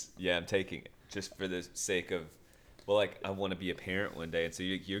 yes. Yeah, I'm taking it just for the sake of, well, like, I want to be a parent one day. And so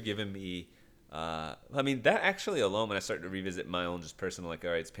you're giving me, I mean, that actually alone, when I start to revisit my own just personal, like,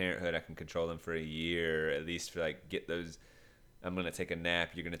 all right, it's parenthood. I can control them for a year, at least for, like, get those. I'm going to take a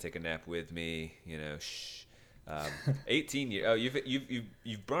nap. You're going to take a nap with me, shh. 18 years. Oh,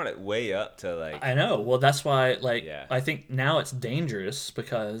 you've brought it way up to, like, I know. Well, that's why, like, yeah. I think now it's dangerous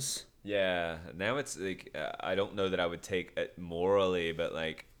because Yeah, now it's like I don't know that I would take it morally, but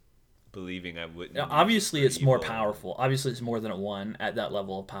like believing I wouldn't. Use it obviously for it's more evil. powerful. Obviously, it's more than a one at that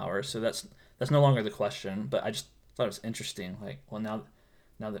level of power. So that's no longer the question. But I just thought it was interesting. Like, well, now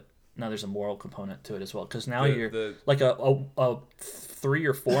there's a moral component to it as well. Because now you're The like a 3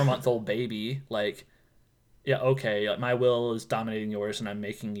 or 4 month old baby. Like, yeah, okay, like, my will is dominating yours, and I'm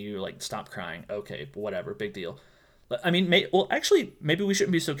making you like stop crying. Okay, whatever, big deal. But, I mean, well, actually, maybe we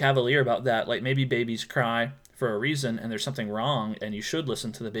shouldn't be so cavalier about that. Like, maybe babies cry for a reason, and there's something wrong, and you should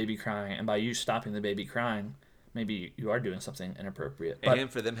listen to the baby crying. And by you stopping the baby crying, maybe you are doing something inappropriate. But and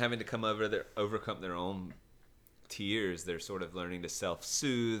for them having to overcome their own tears, they're sort of learning to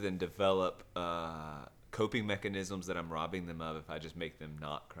self-soothe and develop coping mechanisms that I'm robbing them of if I just make them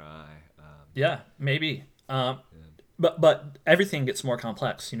not cry. yeah, maybe. But everything gets more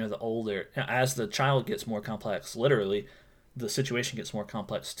complex. The older, as the child gets more complex, literally, the situation gets more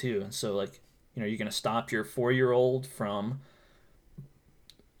complex too. And so, like, you're gonna stop your 4-year-old from,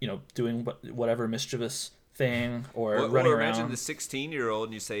 doing whatever mischievous thing or running Or imagine around. the 16-year-old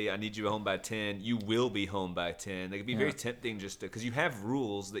and you say, I need you home by 10. You will be home by 10. They could be Yeah. very tempting just to, because you have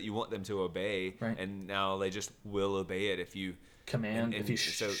rules that you want them to obey, Right. and now they just will obey it if you Command if you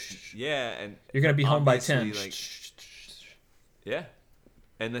so yeah, and you're gonna be home by obviously, 10. like, yeah,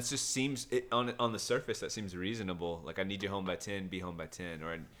 and that just seems on the surface that seems reasonable. Like, I need you home by 10, be home by 10,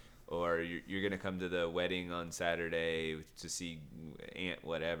 or you're gonna come to the wedding on Saturday to see Aunt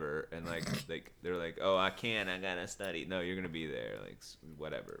whatever, and like they're like, oh, I can't, I gotta study. No, you're gonna be there, like,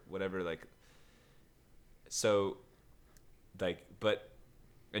 whatever, like, so, like, but.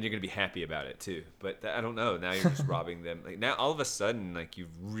 And you're gonna be happy about it too, but I don't know. Now you're just robbing them. Like, now, all of a sudden, like, you've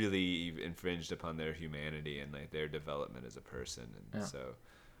infringed upon their humanity and like their development as a person. And Yeah. so,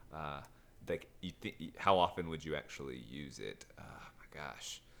 like, how often would you actually use it? Oh my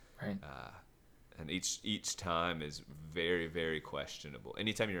gosh! Right. And each time is very, very questionable.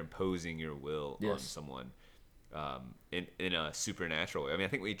 Anytime you're imposing your will on Yes. someone, in a supernatural way. I mean, I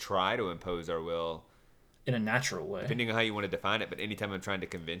think we try to impose our will In a natural way. depending on how you want to define it, but anytime I'm trying to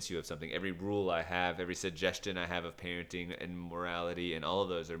convince you of something, every rule I have, every suggestion I have of parenting and morality, and all of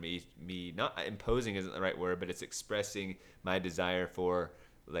those are me not imposing isn't the right word, but it's expressing my desire for,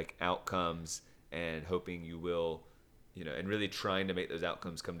 like, outcomes and hoping you will, and really trying to make those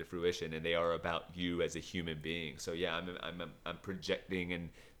outcomes come to fruition, and they are about you as a human being. So yeah, I'm projecting and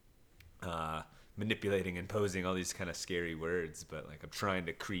manipulating and posing all these kind of scary words, but like, I'm trying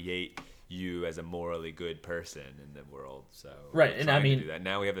to create you as a morally good person in the world. So Right, we're and I trying to mean- do that.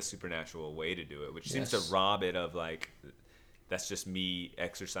 Now we have a supernatural way to do it, which seems Yes. to rob it of, like, that's just me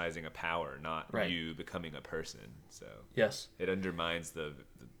exercising a power, not Right. you becoming a person. So Yes. it undermines the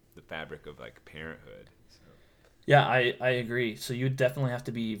fabric of, like, parenthood. So. Yeah, I agree. So you definitely have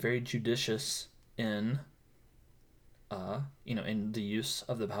to be very judicious in in the use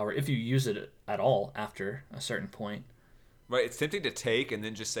of the power, if you use it at all after a certain point. Right, it's tempting to take and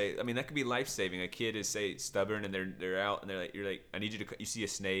then just say. I mean, that could be life saving. A kid is, say, stubborn and they're out and you're like, I need you to. You see a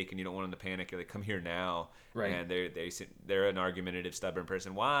snake and you don't want them to panic. You're like, come here now. Right. And they're an argumentative, stubborn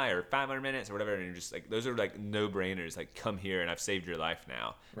person. Why? Or 500 minutes or whatever. And you're just like, those are like no brainers. Like, come here and I've saved your life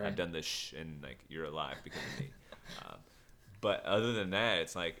now. Right. I've done this and like you're alive because of me. But other than that,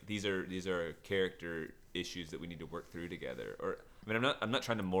 it's like these are character issues that we need to work through together. Or, I mean, I'm not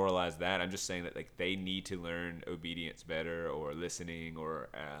trying to moralize that. I'm just saying that, like, they need to learn obedience better, or listening, or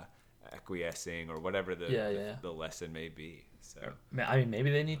acquiescing, or whatever the lesson may be. So I mean,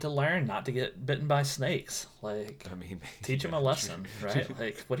 maybe they need to learn not to get bitten by snakes. Like, I mean, teach them a lesson, right?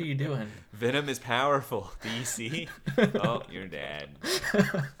 Like, what are you doing? Venom is powerful. Do you see? Oh, your dad.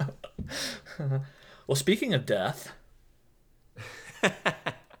 Well, speaking of death,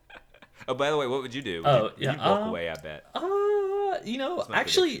 Oh, by the way, what would you do? You'd walk away, I bet.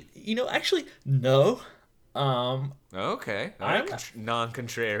 actually, no. Okay. I'm-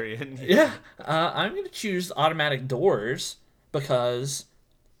 Non-contrarian. Yeah, I'm gonna choose automatic doors because,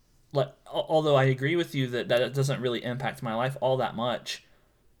 like, although I agree with you that it doesn't really impact my life all that much,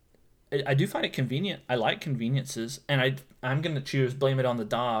 I do find it convenient. I like conveniences, and I'm gonna choose blame it on the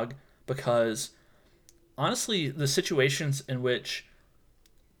dog because, honestly, the situations in which,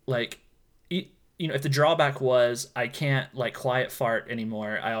 like, if the drawback was I can't like quiet fart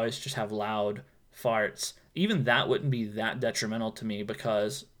anymore, I always just have loud farts. Even that wouldn't be that detrimental to me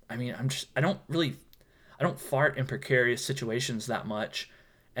because I mean I don't fart in precarious situations that much,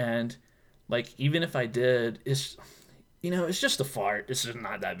 and like even if I did, it's just a fart. It's just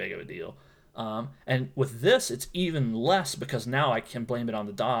not that big of a deal. And with this, it's even less because now I can blame it on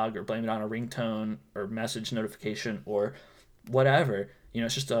the dog or blame it on a ringtone or message notification or whatever.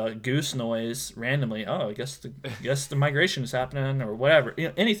 It's just a goose noise randomly. Oh, I guess the migration is happening or whatever.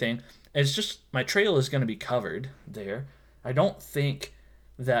 Anything. It's just my trail is going to be covered there. I don't think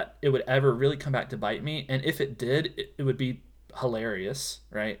that it would ever really come back to bite me, and if it did, it would be hilarious,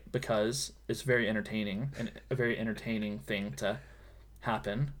 right? Because it's very entertaining and a very entertaining thing to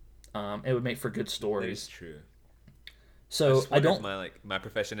happen. It would make for good That is stories. true. I So just I wonder if don't. my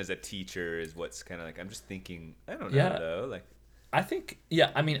profession as a teacher is what's kind of like. I'm just thinking. I don't know Yeah, though. Like, I think.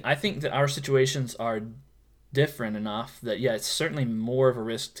 Yeah, I mean, I think that our situations are different enough that yeah, it's certainly more of a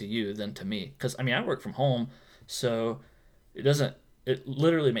risk to you than to me. Because I mean, I work from home, so it doesn't. It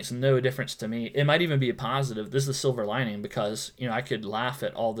literally makes no difference to me. It might even be a positive. This is the silver lining because I could laugh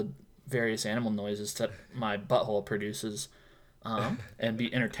at all the various animal noises that my butthole produces, and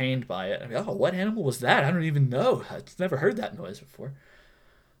be entertained by it. I mean, oh, what animal was that? I don't even know. I've never heard that noise before.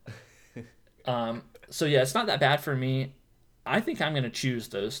 So yeah, it's not that bad for me. I think I'm gonna choose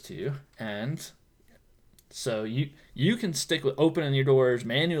those two, and so you can stick with opening your doors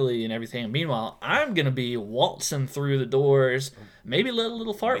manually and everything. Meanwhile, I'm gonna be waltzing through the doors, maybe let a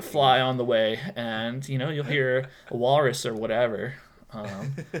little fart making. fly on the way, and you'll hear a walrus or whatever,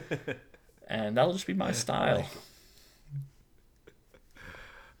 and that'll just be my I style. like it.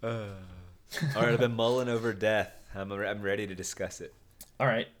 All right, I've been mulling over death. I'm ready to discuss it. All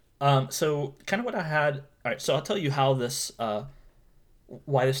right. So kind of what I had. All right. So I'll tell you how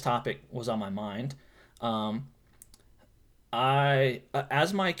why this topic was on my mind. Um,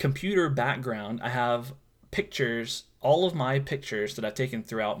 as my computer background, I have pictures, all of my pictures that I've taken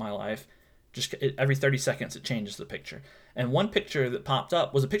throughout my life. Every 30 seconds, it changes the picture. And one picture that popped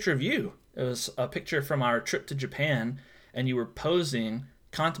up was a picture of you. It was a picture from our trip to Japan, and you were posing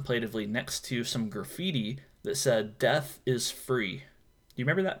contemplatively next to some graffiti that said "Death is free." Do you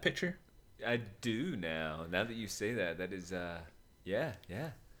remember that picture? I do now. Now that you say that, that is yeah, yeah.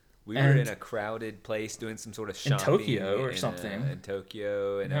 We were in And a crowded place doing some sort of in shopping Tokyo or something. in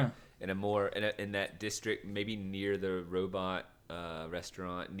Tokyo Yeah. in that district, maybe near the robot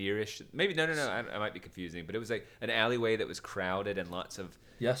restaurant, nearish. Maybe no. I might be confusing, but it was like an alleyway that was crowded and lots of.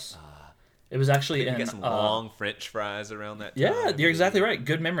 Yes. I It was actually think we got in some long French fries around that yeah, time, you're exactly maybe. right.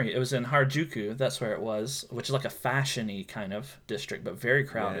 Good memory. It was in Harajuku. That's where it was, which is like a fashiony kind of district, but very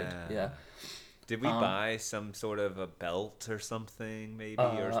crowded. Yeah. Yeah. Did we Um, buy some sort of a belt or something maybe,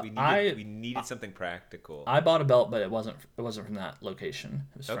 or I we needed something practical? I bought a belt, but it wasn't from that location.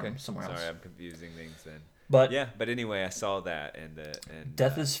 It was Okay, from somewhere sorry, else. I'm confusing things then. But Yeah, but anyway, I saw that and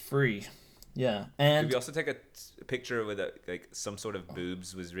death is free. Yeah. did we And also take a picture with like some sort of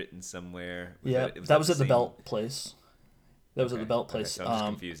boobs was written somewhere? yeah, Was that that was the at the same? belt place. That was at the Okay, belt okay, place. so I'm just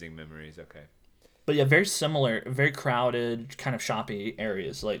confusing memories. Okay, But yeah, very similar, very crowded, kind of shoppy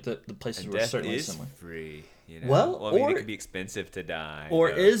areas. Like the places and were death certainly is similar. free. Well, Well, I mean, it or could be expensive to die,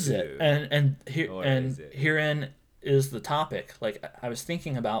 or though, is it? too. And Or is it? herein is the topic. Like I was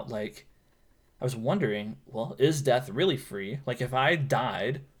thinking about, like I was wondering, well, is death really free? Like if I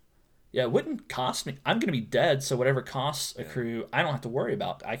died, yeah, it wouldn't cost me. I'm gonna be dead, so whatever costs Yeah. accrue, I don't have to worry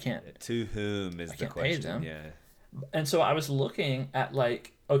about. To whom is I the can't pay question? them. Yeah. And so I was looking at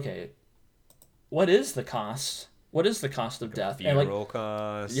like, okay, what is the cost? What is the cost of death? And like, Funeral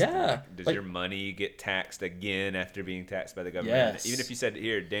cost. yeah, Does like your money get taxed again after being taxed by the government? Even if yes, you said,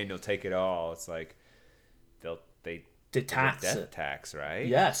 "Here, Daniel, take it all," it's like they to there's a tax death it. tax, right?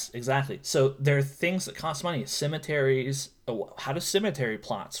 Yes, exactly. So there are things that cost money. Cemeteries. How do cemetery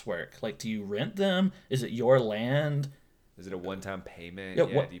plots work? Like, do you rent them? Is it your land? Is it a one-time payment? Yeah.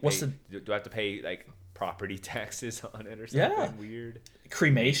 Yeah. Do you What's pay? the Do I have to pay like property taxes on it or yeah something weird? Maintenance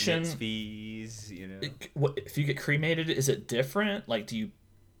cremation? fees, What if you get cremated? Is it different? Like, And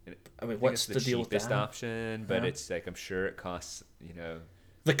I mean, I think it's what's the the deal with cheapest that? option, but Yeah. it's like I'm sure it costs.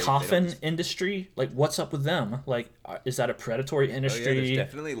 The They don't coffin just. industry. Like, what's up with them? Like, is that a predatory Oh yeah, there's industry?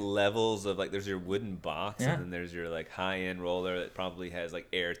 definitely levels of like there's your wooden box and Yeah. then there's your like high end roller that probably has like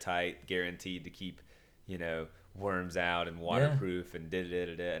airtight, guaranteed to keep, you know, worms out and Yeah. waterproof and da da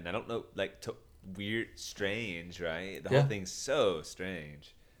da da. And I don't know, like weird, strange, right? The whole Yeah. thing's so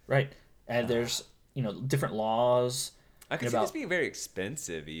strange. Right. And there's different laws I can see this about being very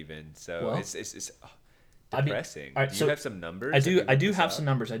expensive even. So well it's depressing. All right, Do so you have some numbers? I do. You I looked do this have up? some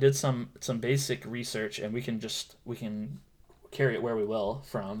numbers. I did some basic research, and we can carry it where we will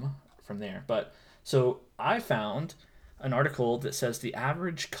from there. But so I found an article that says the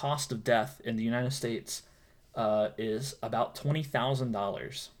average cost of death in the United States is about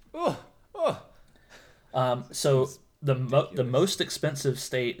 $20,000. Oh, oh, that So seems the ridiculous. most expensive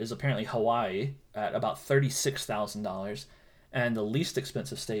state is apparently Hawaii at about $36,000, and the least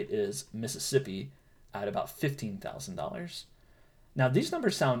expensive state is Mississippi at about $15,000. Now these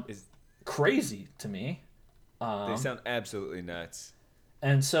numbers sound Is crazy to me, They sound absolutely nuts.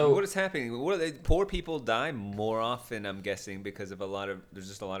 and What so is happening? What are poor people die more often, I'm guessing, because of there's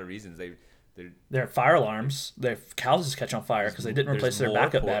just a lot of reasons. They're, their fire alarms, their houses catch on fire because they didn't replace there's their more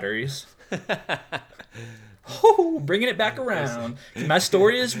backup poor. batteries. Oh, bringing it back around. My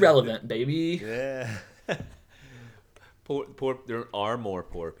story is relevant, baby. Yeah. There are more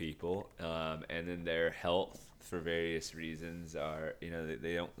poor people, and then their health, for various reasons, are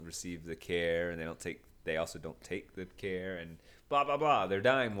they don't receive the care, and they also don't take the care, and blah blah blah. They're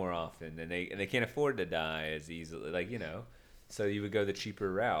dying more often, and they can't afford to die as easily. So you would go the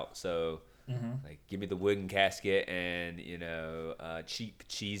cheaper route. So. Like, give me the wooden casket and cheap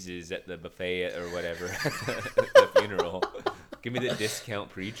cheeses at the buffet or whatever at the funeral. Give me the discount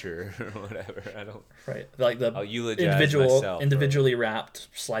preacher or whatever. I don't. Right, like the I'll eulogize myself. individually wrapped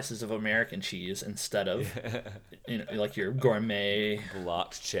slices of American cheese instead of like your gourmet,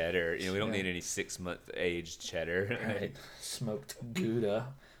 Blocked cheddar. We don't need any 6-month aged cheddar. right, smoked Gouda.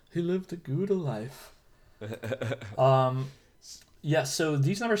 He lived a Gouda life. Yeah, so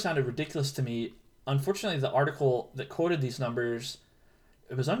these numbers sounded ridiculous to me. Unfortunately, the article that quoted these numbers,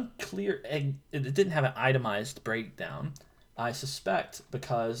 it was unclear. It didn't have an itemized breakdown. I suspect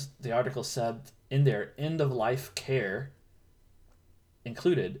because the article said in there end of life care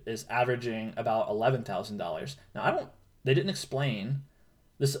included is averaging about $11,000. Now I don't. They didn't explain.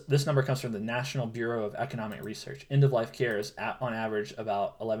 This number comes from the National Bureau of Economic Research. End of life care is on average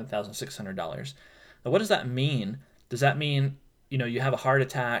about $11,600. Now what does that mean? Does that mean you have a heart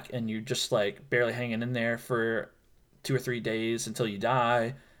attack and you're just like barely hanging in there for 2 or 3 days until you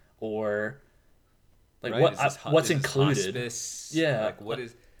die, or like Right? what's is this included? Hospice? Yeah, Like what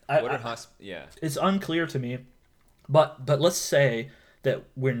is I, what are I, hospice? Yeah. it's unclear to me. But let's say that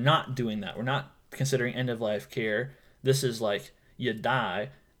we're not doing that. We're not considering end of life care. This is like you die,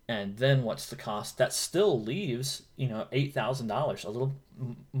 and then what's the cost? That still leaves $8,000, a little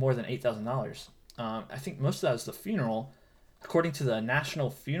more than $8,000. I think most of that is the funeral. According to the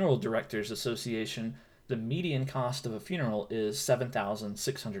National Funeral Directors Association, the median cost of a funeral is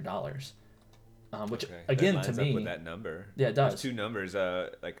 $7,600. Which Okay. again that to lines up me, with that number. yeah, it There's does. two numbers,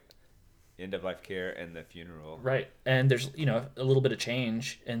 like end of life care and the funeral. Right. And there's, a little bit of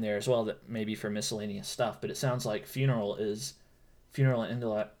change in there as well that maybe for miscellaneous stuff, but it sounds like funeral and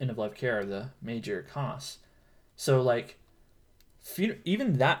end of life care are the major costs. So like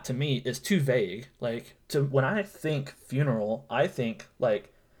even that to me is too vague. Like when I think funeral, I think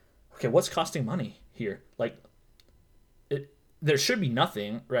like, okay, what's costing money here? Like there should be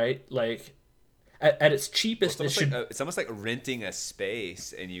nothing, right? Like at its cheapest, Well, it should. it's almost like renting a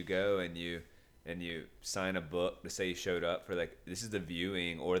space, and you go and you sign a book to say you showed up for, like, this is the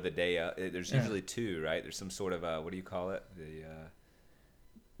viewing or the day up. There's Yeah. usually two, right? There's some sort of what do you call it?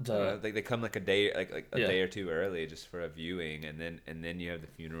 The They come like a day, like a Yeah. day or two early, just for a viewing, and then you have the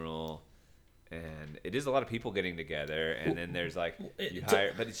funeral. And it is a lot of people getting together, and then there's like you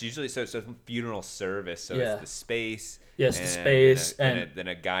hire, but it's usually so funeral service, so Yeah. it's the space, Yes, the and space then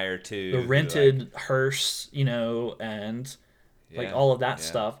a guy or two, the who, rented hearse, and like yeah, all of that yeah.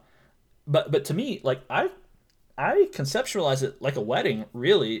 stuff. But to me, like I conceptualize it like a wedding,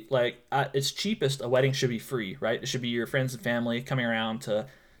 really. Like it's cheapest. A wedding should be free, right? It should be your friends and family coming around to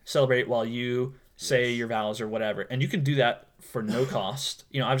celebrate while you say Yes. your vows or whatever, and you can do that for no cost.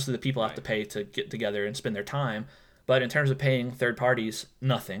 Obviously the people have to Right. pay to get together and spend their time, but in terms of paying third parties,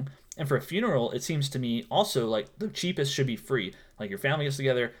 nothing. And for a funeral, it seems to me also like the cheapest should be free. Like your family gets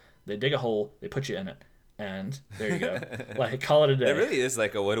together, they dig a hole, they put you in it, and there you go. Like call it a day. It really is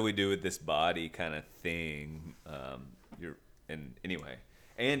like a what do we do with this body kind of thing. Anyway,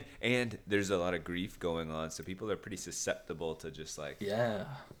 and there's a lot of grief going on, so people are pretty susceptible to just like Yeah.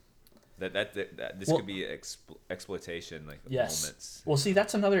 that this Well, could be exploitation, like Yes. moments. Well, see,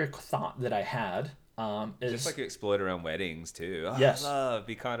 that's another thought that I had. Is Just like you exploit around weddings too. Oh, Yes. I love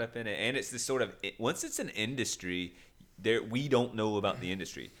be caught up in it, and it's this sort of once it's an industry, there we don't know about the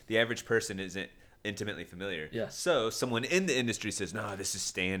industry. The average person isn't intimately familiar. Yeah. So someone in the industry says, no, this is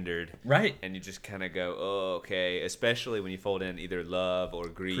standard. Right. And you just kind of go, oh, okay. Especially when you fold in either love or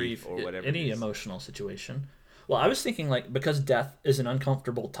grief or whatever any it is. emotional situation. Well, I was thinking like because death is an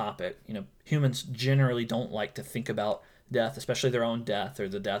uncomfortable topic, humans generally don't like to think about death, especially their own death or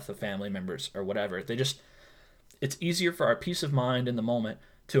the death of family members or whatever. It's easier for our peace of mind in the moment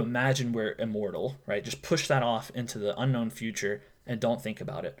to imagine we're immortal, right? Just push that off into the unknown future and don't think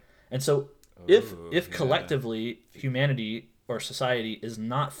about it. And so if Yeah. collectively humanity or society is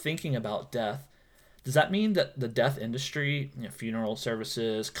not thinking about death, does that mean that the death industry, funeral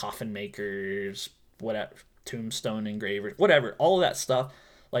services, coffin makers, whatever, tombstone engravers, whatever, all of that stuff,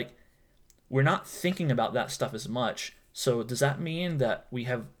 like we're not thinking about that stuff as much? So does that mean that we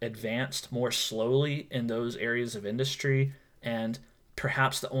have advanced more slowly in those areas of industry, and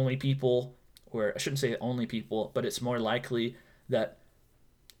perhaps the only people, or I shouldn't say the only people, but it's more likely that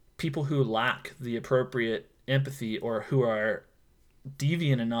people who lack the appropriate empathy or who are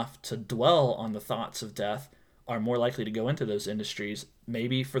deviant enough to dwell on the thoughts of death are more likely to go into those industries,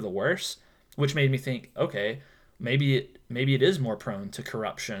 maybe for the worse, which made me think, okay, maybe it is more prone to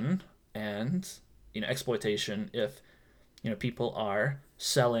corruption and exploitation if people are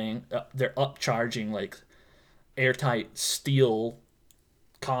selling, they're upcharging like airtight steel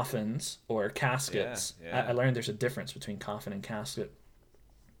coffins or caskets. Yeah. I learned there's a difference between coffin and casket.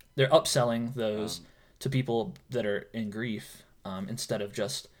 They're upselling those to people that are in grief, instead of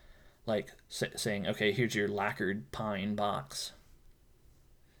just like saying, okay, here's your lacquered pine box.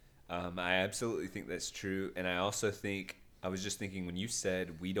 I absolutely think that's true. And I also think, I was just thinking when you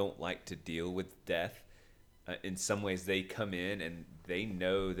said we don't like to deal with death, in some ways they come in and they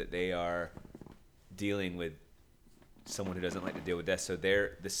know that they are dealing with someone who doesn't like to deal with death. So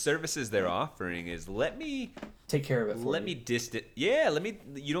the services they're offering is let me take care of it for let you. me distant. Yeah,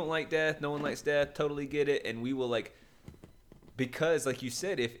 you don't like death, no one likes death, totally get it, and we will like, because like you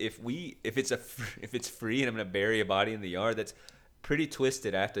said, if it's free and I'm gonna bury a body in the yard, that's pretty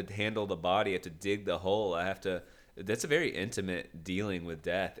twisted. I have to handle the body, I have to dig the hole, that's a very intimate dealing with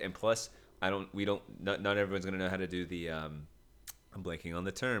death. And plus not everyone's gonna know how to do the I'm blanking on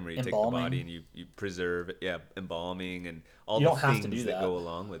the term, where you take the body and you preserve it. Yeah, embalming and all the things that go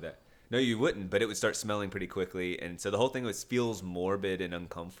along with that. No, you wouldn't, but it would start smelling pretty quickly. And so the whole thing feels morbid and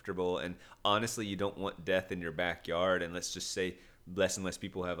uncomfortable. And honestly, you don't want death in your backyard. And let's just say less and less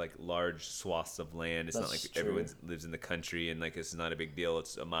people have like large swaths of land. It's not like everyone lives in the country and like it's not a big deal.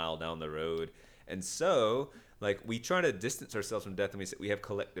 It's a mile down the road. And so like we try to distance ourselves from death, and we have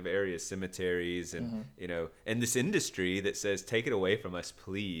collective areas, cemeteries, and and this industry that says, take it away from us,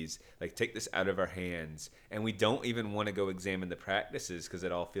 please, like take this out of our hands. And we don't even want to go examine the practices because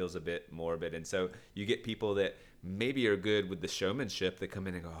it all feels a bit morbid. And so you get people that maybe are good with the showmanship that come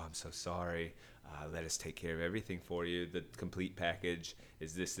in and go, oh, I'm so sorry, let us take care of everything for you, the complete package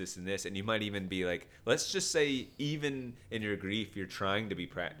is this and this. And you might even be like, let's just say even in your grief you're trying to be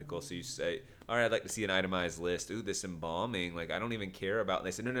practical, so you say, all right, I'd like to see an itemized list. Ooh, this embalming, like I don't even care about. And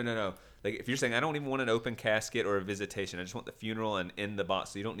they say, no. Like if you're saying I don't even want an open casket or a visitation, I just want the funeral and in the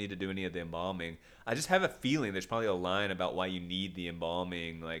box, so you don't need to do any of the embalming. I just have a feeling there's probably a line about why you need the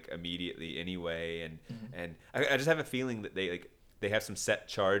embalming like immediately anyway. And I just have a feeling that they have some set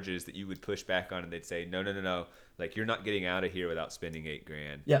charges that you would push back on, and they'd say, no, like you're not getting out of here without spending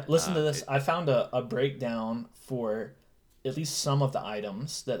 $8,000. Yeah, listen to this. I found a breakdown for at least some of the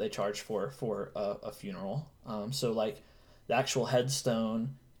items that they charge for a funeral. So like the actual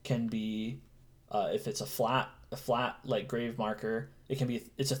headstone can be, if it's a flat like grave marker, it's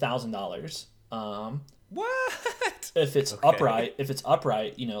 $1,000. What? If it's upright,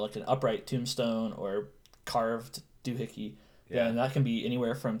 like an upright tombstone or carved doohickey, then that can be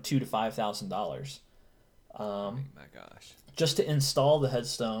anywhere from $2,000 to $5,000. Oh my gosh! Just to install the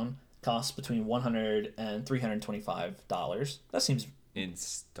headstone costs between $100 and $325. That seems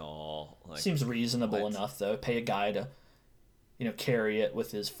seems reasonable enough, though. Pay a guy to carry it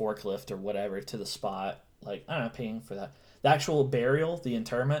with his forklift or whatever to the spot. Like, I don't know, paying for that. The actual burial, the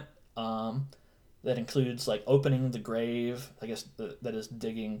interment, that includes like opening the grave, I guess that is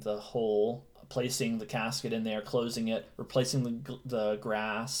digging the hole, placing the casket in there, closing it, replacing the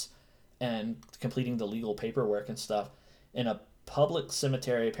grass, and completing the legal paperwork and stuff. In a public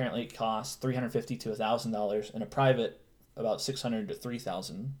cemetery, apparently it costs $350 to $1,000. In a private, about $600 to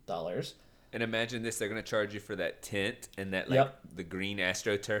 $3,000. And imagine this: they're going to charge you for that tent and that the green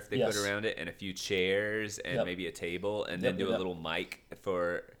AstroTurf they put around it, and a few chairs and maybe a table, and then do a little mic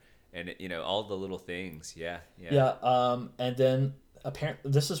for, and all the little things. Yeah. And then apparently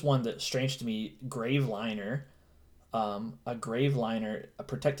this is one that's strange to me. Grave liner. a grave liner, a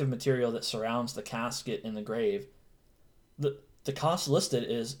protective material that surrounds the casket in the grave. The cost listed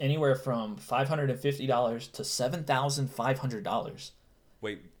is anywhere from $550 to $7,500.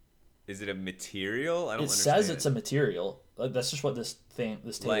 Wait, is it a material? I don't It understand. says it's a material. That's just what this table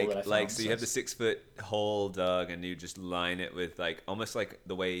that I found So you have the says. 6 foot hole dug, and you just line it with like almost like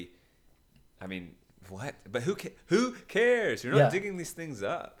the way. I mean, what? But who cares? You're not Yeah. digging these things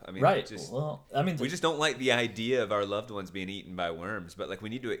up. I mean, Right. just Well, I mean, we just don't like the idea of our loved ones being eaten by worms. But like we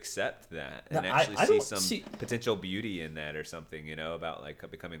need to accept that and No, actually I see don't some see- potential beauty in that or something. About like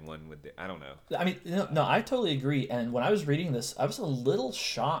becoming one with the. I don't know. I mean, no, I totally agree. And when I was reading this, I was a little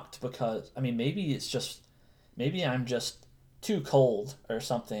shocked because, I mean, maybe I'm just too cold or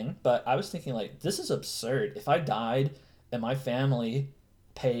something. But I was thinking, like, this is absurd. If I died and my family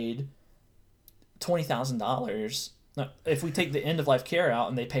paid $20,000, if we take the end of life care out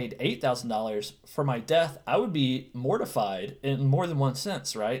and they paid $8,000 for my death, I would be mortified in more than one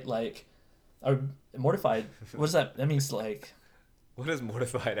sense, right? Like, mortified. What does that? That means like. What does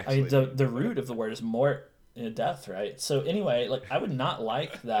mortified I actually mean, the mean? the root of the word is mort, death, right? So anyway, like I would not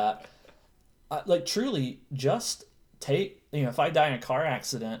like that. Like truly, just take if I die in a car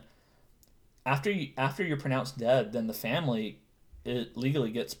accident after you're pronounced dead, then the family it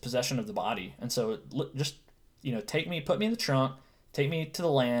legally gets possession of the body, and so just take me, put me in the trunk, take me to the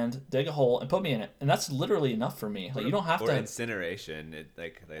land, dig a hole, and put me in it, and that's literally enough for me. Like you don't have or to. incineration. But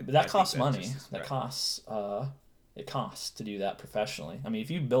I that think costs that's money. just That right. costs. It costs to do that professionally. I mean,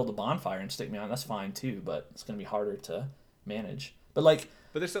 if you build a bonfire and stick me on, that's fine too. But it's going to be harder to manage. But like,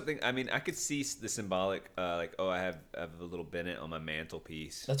 But there's something. I mean, I could see the symbolic, like, oh, I have a little Bennett on my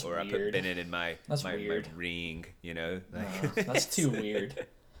mantelpiece, That's or I put weird. Bennett in my That's my weird. ring. Like that's too weird.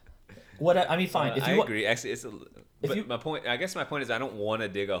 I mean, fine. If I you want, agree. Actually, it's a. But you- my point, I guess, my point is, I don't want to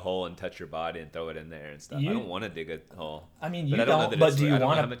dig a hole and touch your body and throw it in there and stuff. You- I don't want to dig a hole. I mean, But you I don't know don't. that But it's- do you I don't know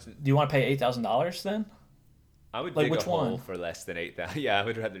want how to? much- Do you want to pay $8,000 then? I would Like, dig which a hole one? for less than 8,000. Yeah, I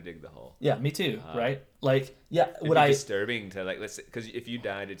would rather dig the hole. Yeah, me too. Right? Like, yeah. It'd Would be I? disturbing to like because if you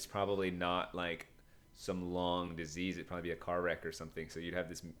died, it's probably not like some long disease. It'd probably be a car wreck or something. So you'd have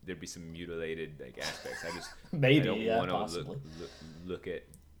this. There'd be some mutilated like aspects. Maybe, I don't yeah, want to possibly. look at.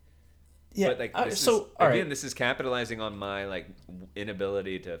 Yeah. But like this so is, all again, right. this is capitalizing on my like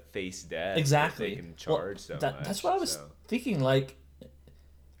inability to face death. that Exactly. They can charge so much. That's what I was so. thinking. Like,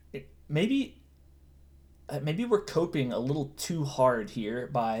 maybe we're coping a little too hard here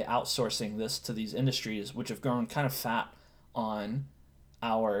by outsourcing this to these industries, which have grown kind of fat on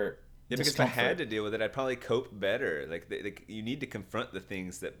our Yeah, because if I discomfort. had to deal with it, I'd probably cope better. Like you need to confront the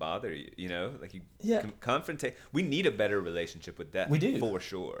things that bother you. Like you Yeah. confrontate. We need a better relationship with death. We do. For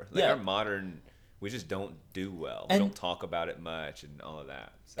sure. Like Yeah. our modern, we just don't do well. And- We don't talk about it much and all of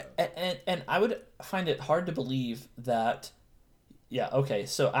that. So And I would find it hard to believe that. Yeah. Okay.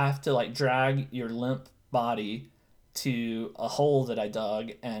 So I have to like drag your limp body to a hole that I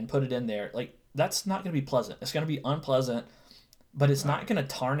dug and put it in there. Like that's not going to be pleasant. It's going to be unpleasant. But it's not going to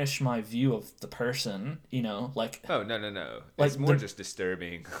tarnish my view of the person, like oh no, Like it's more the- just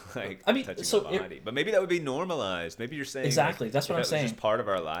disturbing. Like I mean, touching so the body. But maybe that would be normalized. Maybe you're saying Exactly, like, that's what if I'm that was saying. Just part of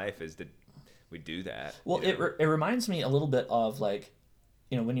our life is that we do that. well, it reminds me a little bit of like,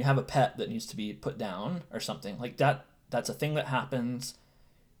 when you have a pet that needs to be put down or something like that. That's a thing that happens.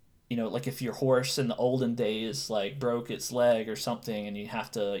 Like if your horse in the olden days like broke its leg or something, and you have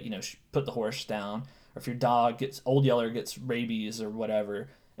to put the horse down, or if your dog Old Yeller gets rabies or whatever,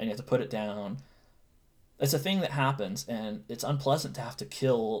 and you have to put it down. It's a thing that happens, and it's unpleasant to have to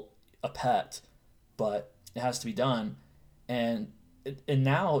kill a pet, but it has to be done. And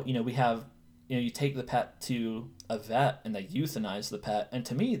now we have you take the pet to a vet and they euthanize the pet, and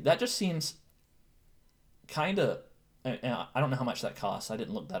to me that just seems kind of. And I don't know how much that costs. I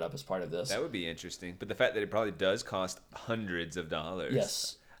didn't look that up as part of this. That would be interesting. But the fact that it probably does cost hundreds of dollars.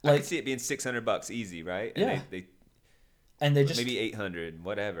 Yes. I Like, could see it being $600 easy, right? Yeah. And they and they just maybe 800,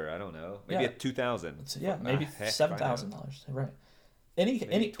 whatever. I don't know. Maybe Yeah. a 2,000. maybe Heck, $7,000. Right. Any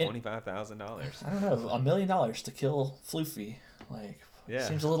 $25,000. I don't know, $1 million to kill Floofy. Like, Yeah.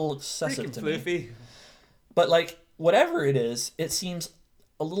 seems a little excessive Freaking to me. floofy. But like, whatever it is, it seems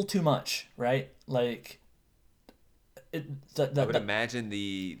a little too much, right? Like, I would imagine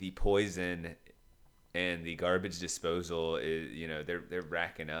the poison and the garbage disposal is they're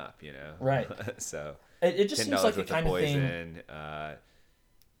racking up Right. So it just seems $10 like the worth of kind of thing. poison.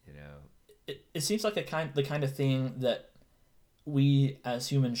 It seems like the kind of thing that we as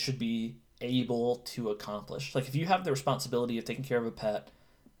humans should be able to accomplish. Like if you have the responsibility of taking care of a pet,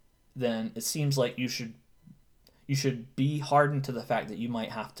 then it seems like you should be hardened to the fact that you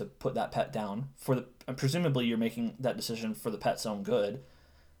might have to put that pet down presumably you're making that decision for the pet's own good,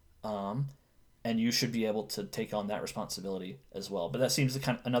 and you should be able to take on that responsibility as well. But that seems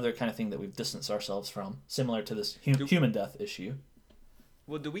another kind of thing that we've distanced ourselves from, similar to this human death issue.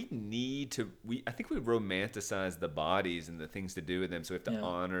 Well, do we need to? I think we romanticize the bodies and the things to do with them, so we have to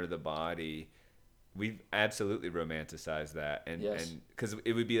honor the body. We've absolutely romanticized that, and because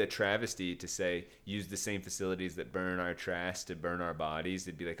it would be a travesty to say use the same facilities that burn our trash to burn our bodies.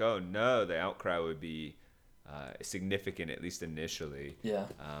 It'd be like, oh no, the outcry would be significant, at least initially. Yeah.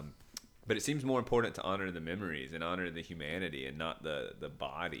 But it seems more important to honor the memories and honor the humanity and not the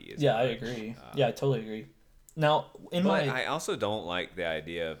body. Yeah, I agree. I totally agree. Now, I also don't like the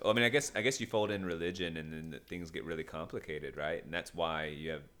idea of. I mean, I guess you fold in religion, and then things get really complicated, right? And that's why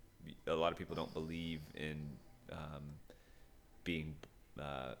you have a lot of people don't believe in being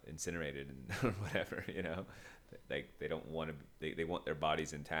incinerated or whatever. You know, like they don't want to. They want their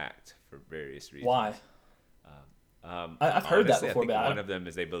bodies intact for various reasons. Why? I've heard that before. I think one of them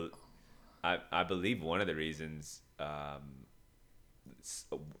is I believe one of the reasons.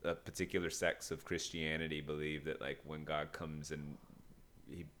 A particular sects of Christianity believe that like when God comes and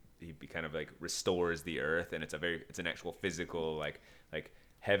he kind of like restores the earth, and it's an actual physical like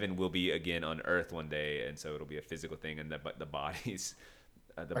heaven will be again on earth one day, and so it'll be a physical thing, and the bodies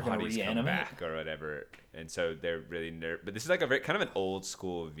come back or whatever, and so they're really but this is like a very kind of an old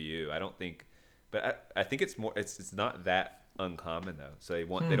school view. I don't think, but I think it's more it's not that uncommon though. So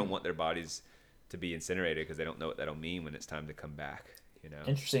they don't want their bodies to be incinerated because they don't know what that'll mean when it's time to come back. You know?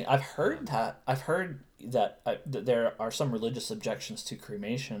 Interesting. I've heard that there are some religious objections to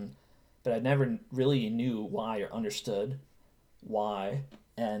cremation, but I never really knew why or understood why.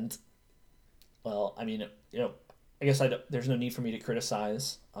 And well, I mean, I guess there's no need for me to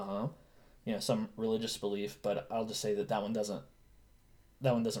criticize, some religious belief, but I'll just say that one doesn't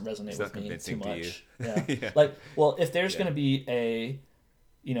resonate with me too much. Yeah. Yeah. Like, well, if there's going to be a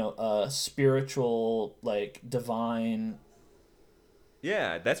spiritual, like divine.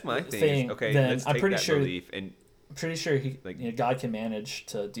 Yeah, that's my thing. Okay, then let's take that belief and. I'm pretty sure God can manage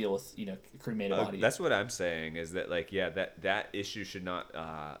to deal with cremated bodies. That's what I'm saying is that that issue should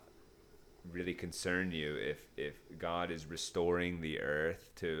not really concern you if God is restoring the earth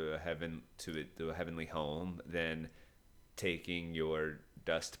to a heavenly home, then taking your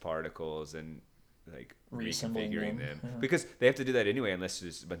dust particles and like reconfiguring them because they have to do that anyway unless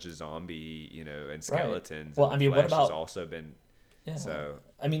there's a bunch of zombie and skeletons. Right. Well, I mean, what about has also been. Yeah. So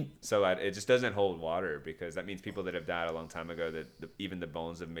it just doesn't hold water because that means people that have died a long time ago that even the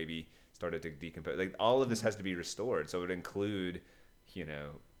bones have maybe started to decompose. Like all of this has to be restored, so it would include,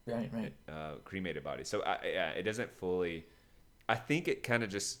 right, cremated bodies. So it doesn't fully. I think it kind of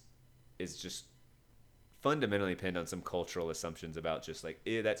just fundamentally pinned on some cultural assumptions about just like,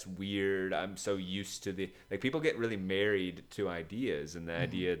 that's weird. I'm so used to people get really married to ideas and the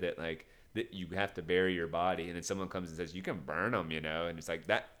idea that like. That you have to bury your body, and then someone comes and says you can burn them, and it's like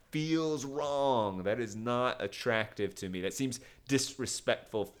that feels wrong. That is not attractive to me. That seems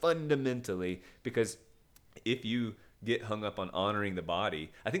disrespectful fundamentally because if you get hung up on honoring the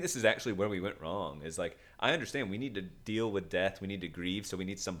body, I think this is actually where we went wrong. Is like I understand we need to deal with death, we need to grieve, so we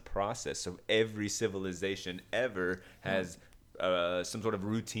need some process. So every civilization ever has. Some sort of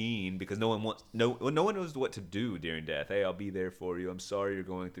routine because no one knows what to do during death. Hey, I'll be there for you. I'm sorry you're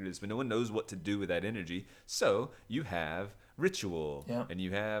going through this, but no one knows what to do with that energy. So you have ritual and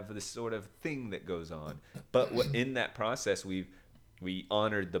you have this sort of thing that goes on. But in that process, we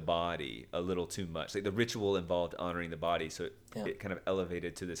honored the body a little too much. Like the ritual involved honoring the body, so it kind of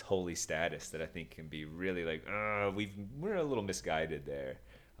elevated to this holy status that I think can be really like we're a little misguided there.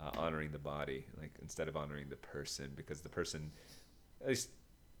 Honoring the body, like instead of honoring the person, because the person, at least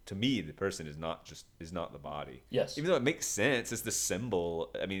to me, the person is not the body. Yes. Even though it makes sense, it's the symbol.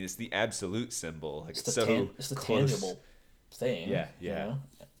 I mean, it's the absolute symbol. Like it's the close. Tangible thing. Yeah. Yeah.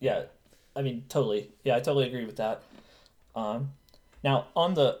 Yeah. I mean, totally. Yeah, I totally agree with that. Now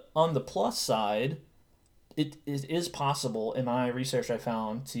on the plus side, it is possible in my research I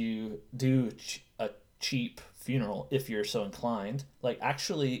found to do a cheap funeral if you're so inclined. Like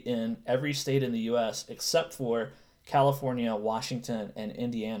actually in every state in the US except for California, Washington, and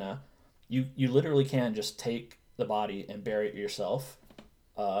Indiana, you literally can just take the body and bury it yourself.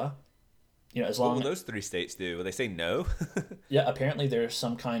 As long what will those 3 states do? Will they say no? Yeah, apparently there's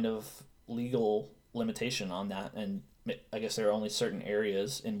some kind of legal limitation on that, and I guess there are only certain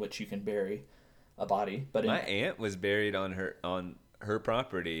areas in which you can bury a body. But my aunt was buried on her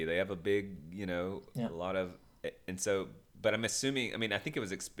property. They have a big, a lot of. And so, but I'm assuming. I mean, I think it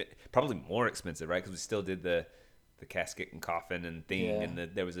was probably more expensive, right? Because we still did the the casket and coffin and thing, Yeah. and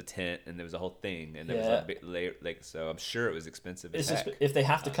there was a tent and there was a whole thing, and there was Yeah. a bit layer, like, so I'm sure it was expensive as It's heck. if they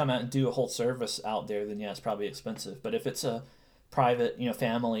have to come out and do a whole service out there, then yeah, it's probably expensive. But if it's a private,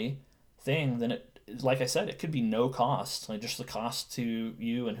 family thing, then it, like I said, it could be no cost, like just the cost to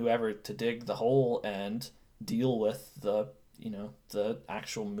you and whoever to dig the hole and deal with the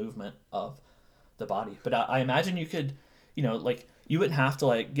actual movement of the body. But I imagine you could, like you wouldn't have to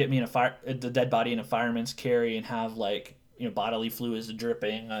like get me in the dead body in a fireman's carry and have like bodily fluids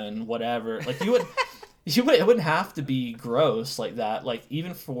dripping and whatever. Like you would, it wouldn't have to be gross like that. Like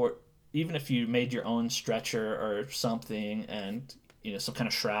even if you made your own stretcher or something and some kind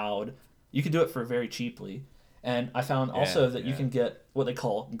of shroud, you could do it for very cheaply. And I found also that you Yeah. can get what they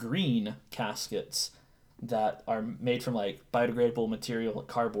call green caskets that are made from like biodegradable material like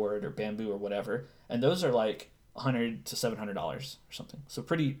cardboard or bamboo or whatever, and those are like $100 to $700 or something. So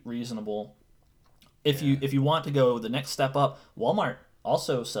pretty reasonable. If you want to go the next step up, Walmart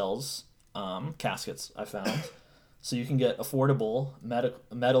also sells caskets. I found, so you can get affordable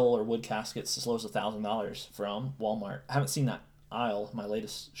metal or wood caskets as low as $1,000 from Walmart. I haven't seen that aisle my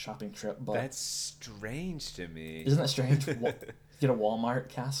latest shopping trip, but That's strange to me. isn't that strange? Get a Walmart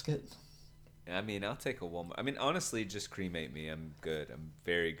casket. I mean, I'll take a Walmart. I mean, honestly, just cremate me. I'm good. I'm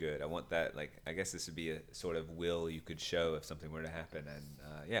very good. I want that. Like, I guess this would be a sort of will you could show if something were to happen.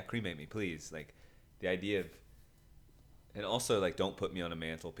 And yeah, cremate me, please. Like, the idea of, and also like, don't put me on a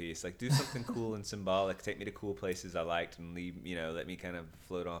mantelpiece. Like, do something cool and symbolic. Take me to cool places I liked and leave. Let me kind of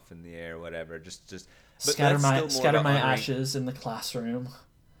float off in the air, whatever. Just. But Scatter that's my still more scatter about my honoring- ashes in the classroom.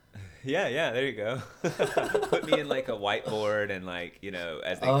 Yeah, there you go. Put me in like a whiteboard and like,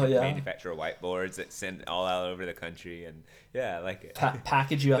 as they Oh, yeah. manufacture whiteboards that send all out over the country, and yeah, I like it.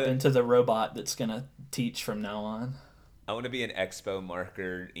 Package you up But- into the robot that's gonna teach from now on. I want to be an expo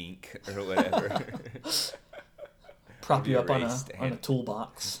marker ink or whatever. Prop Be you up on erased a and-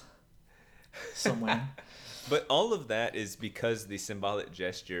 toolbox somewhere. But all of that is because the symbolic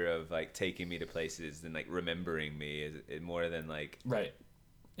gesture of like taking me to places and like remembering me is more than like Right.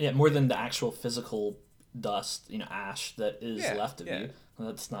 Yeah, more than the actual physical dust, ash that is Yeah, left of yeah. you.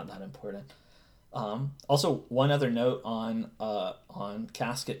 That's not that important. Also, one other note on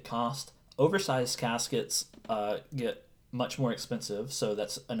casket cost: oversized caskets get much more expensive, so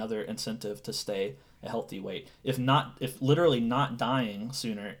that's another incentive to stay a healthy weight. If literally not dying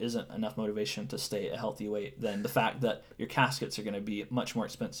sooner isn't enough motivation to stay a healthy weight, then the fact that your caskets are going to be much more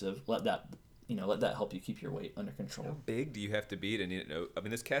expensive, let that help you keep your weight under how control. big do you have to be to need to know? I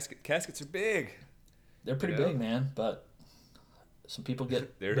mean, this caskets are big. They're pretty You know? big, man, but some people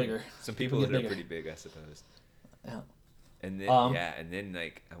get They're bigger. Some people get that are bigger. pretty big, I suppose. Yeah. And then and then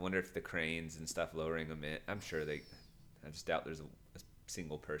like I wonder if the cranes and stuff lowering them in. I'm sure I just doubt there's a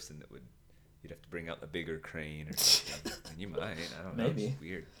single person that would. You'd have to bring out the bigger crane or something. And you might. I don't know. Maybe. It's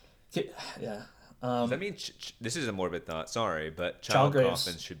weird. Yeah. Does that mean this is a morbid thought? Sorry, but Child child graves.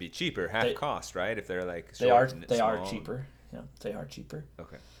 coffins should be cheaper, half They- cost, right? If they're like They are short and they are small. cheaper. Yeah, they are cheaper.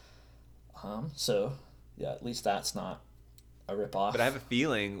 Okay. So yeah, at least that's not a ripoff. But I have a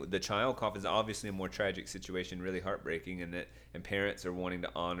feeling the child coffin is obviously a more tragic situation, really heartbreaking, and parents are wanting to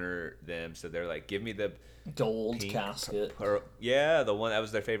honor them, so they're like, give me the gold pink casket. pearl, yeah, the one that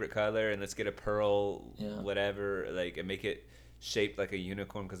was their favorite color, and let's get a pearl, Yeah. whatever, like, and make it shaped like a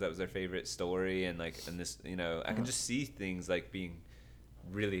unicorn because that was their favorite story, and like, and this, I can just see things like being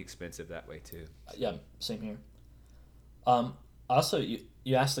really expensive that way too. Yeah, same here. Also,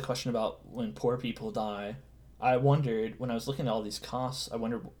 you asked the question about when poor people die. I wondered when I was looking at all these costs. I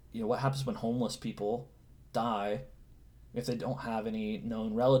wondered, what happens when homeless people die if they don't have any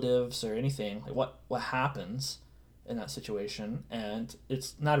known relatives or anything. Like what happens in that situation? And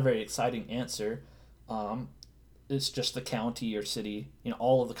it's not a very exciting answer. It's just the county or city.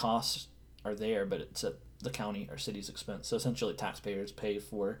 All of the costs are there, but it's at the county or city's expense. So essentially, taxpayers pay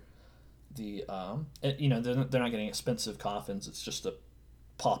for the they're not getting expensive coffins. It's just a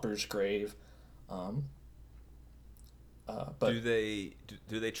pauper's grave. But do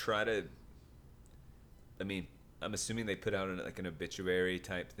they try to? I mean, I'm assuming they put out an obituary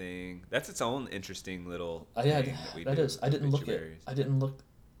type thing. That's its own interesting little. yeah, thing we that do is. with I didn't look obituaries. I didn't look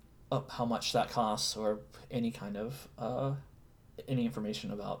up how much that costs or any kind of any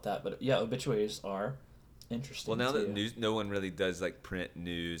information about that. But yeah, obituaries are interesting. Well, now too. that no one really does like print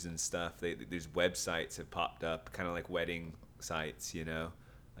news and stuff, these websites have popped up, kind of like wedding sites.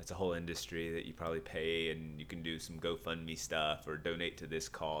 It's a whole industry that you probably pay, and you can do some GoFundMe stuff or donate to this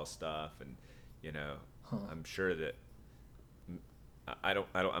cause stuff, and I'm sure that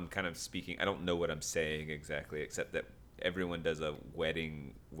I'm kind of speaking. I don't know what I'm saying exactly, except that everyone does a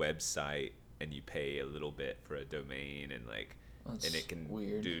wedding website and you pay a little bit for a domain, and like, That's and it can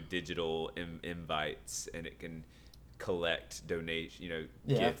weird. do digital invites, and it can collect donation,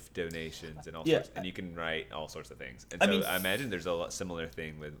 Yeah. gift donations and all Yeah. sorts, and you can write all sorts of things. And I so mean, I imagine there's a lot similar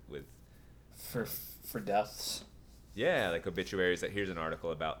thing with for deaths. yeah, like obituaries, that here's an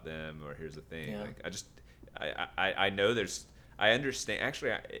article about them, or here's a thing. Yeah. Like I know there's, I understand.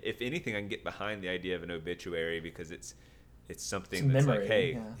 Actually, if anything, I can get behind the idea of an obituary, because it's something It's that's memory, like,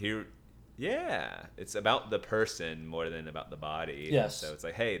 hey, yeah. here, yeah, it's about the person more than about the body. Yes. So it's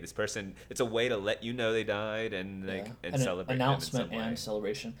like, hey, this person. It's a way to let you know they died, and like, Yeah. and An celebrate announcement them in some way. and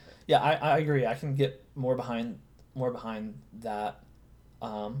celebration. Yeah, I agree. I can get more behind that.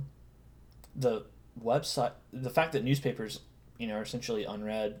 The website, the fact that newspapers, are essentially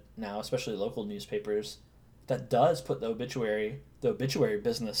unread now, especially local newspapers, that does put the obituary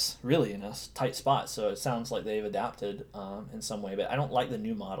business really in a tight spot. So it sounds like they've adapted in some way, but I don't like the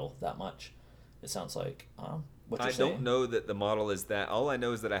new model that much. It sounds like what you're I saying. don't know that the model is that. All I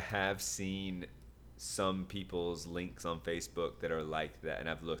know is that I have seen some people's links on Facebook that are like that, and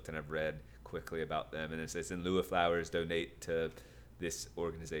I've looked and I've read quickly about them, and it says, in lieu of flowers, donate to this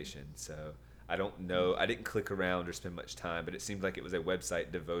organization. So I don't know. I didn't click around or spend much time, but it seemed like it was a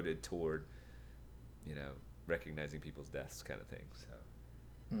website devoted toward, recognizing people's deaths, kind of thing.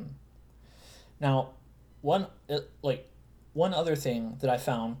 So Now, one other thing that I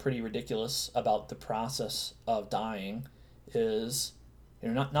found pretty ridiculous about the process of dying is,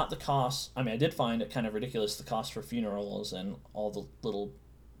 not the cost. I mean, I did find it kind of ridiculous, the cost for funerals and all the little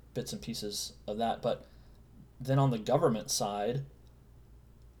bits and pieces of that. But then on the government side,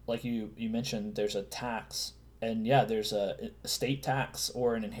 like you mentioned, there's a tax, and yeah, there's a estate tax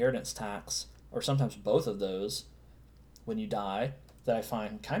or an inheritance tax, or sometimes both of those when you die, that I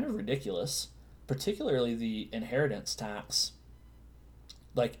find kind of ridiculous, particularly the inheritance tax.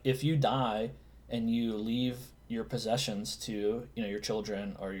 Like, if you die and you leave your possessions to, your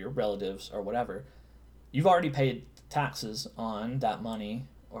children or your relatives or whatever, you've already paid taxes on that money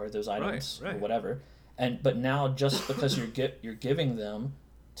or those items or right. whatever. But now, just because you're giving them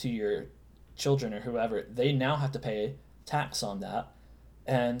to your children or whoever, they now have to pay tax on that.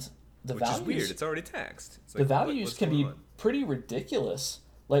 And the which values, is weird. It's already taxed. It's the like, values what's can going be on? pretty ridiculous.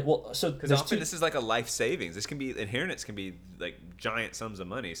 Like, well, so Because there's often two. this is like a life savings. This can be, inheritance can be like giant sums of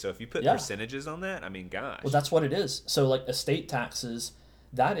money. So if you put Yeah. percentages on that, I mean, gosh. Well, that's what it is. So, like, estate taxes,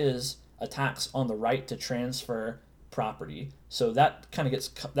 that is a tax on the right to transfer property. So that kind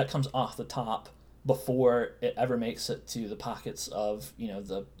of that comes off the top before it ever makes it to the pockets of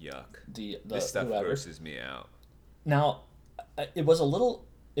the Yuck. the This stuff whoever. grosses me out. Now, it was a little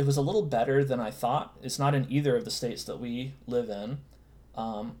better than I thought. It's not in either of the states that we live in,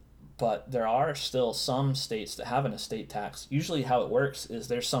 but there are still some states that have an estate tax. Usually, how it works is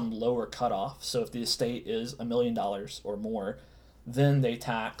there's some lower cutoff. So if the estate is $1 million or more, then they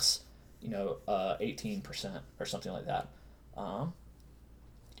tax 18% or something like that.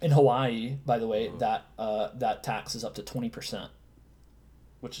 In Hawaii, by the way, that tax is up to 20%,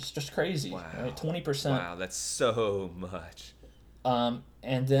 which is just crazy. Wow. Right? 20%. Wow, that's so much.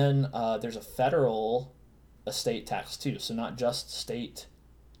 And then there's a federal estate tax too. So not just state,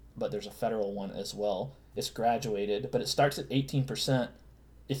 but there's a federal one as well. It's graduated, but it starts at 18%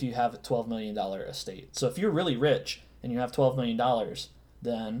 if you have a $12 million estate. So if you're really rich and you have $12 million,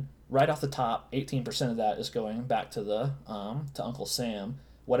 then right off the top, 18% of that is going back to the to Uncle Sam.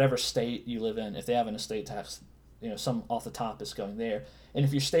 Whatever state you live in, if they have an estate tax, some off the top is going there. And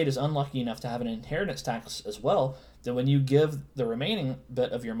if your state is unlucky enough to have an inheritance tax as well, then when you give the remaining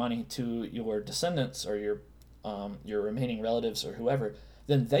bit of your money to your descendants or your remaining relatives or whoever,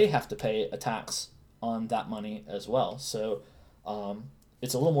 then they have to pay a tax on that money as well. So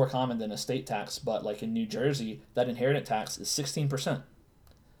it's a little more common than a state tax, but like in New Jersey, that inheritance tax is 16%.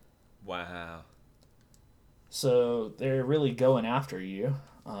 Wow. So they're really going after you.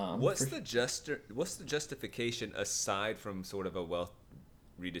 What's the justification aside from sort of a wealth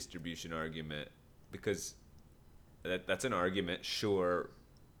redistribution argument? Because that's an argument, sure.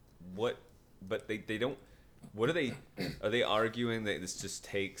 But they don't. What are they arguing that this just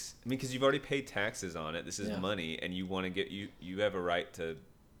takes? I mean, because you've already paid taxes on it. This is money, and you want to get you have a right to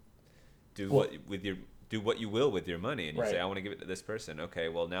do what you will with your money, and you say, I want to give it to this person. Okay,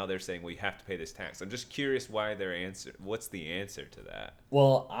 well now they're saying, well, you have to pay this tax. I'm just curious why their answer. What's the answer to that?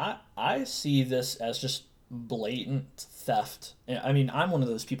 Well, I see this as just blatant theft. I mean, I'm one of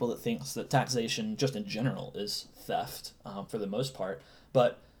those people that thinks that taxation just in general is theft for the most part.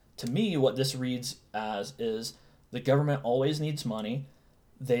 But to me, what this reads as is the government always needs money.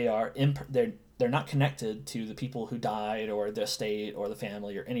 They're they're not connected to the people who died or the estate or the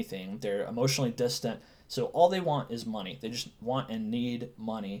family or anything. They're emotionally distant. So all they want is money. They just want and need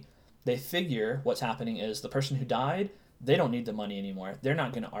money. They figure what's happening is the person who died, they don't need the money anymore. They're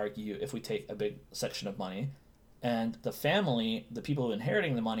not going to argue if we take a big section of money. And the family, the people who are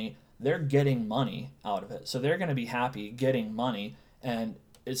inheriting the money, they're getting money out of it. So they're going to be happy getting money, and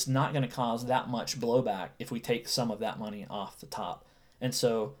it's not going to cause that much blowback if we take some of that money off the top. And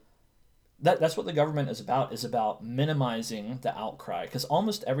so that's what the government is about minimizing the outcry, because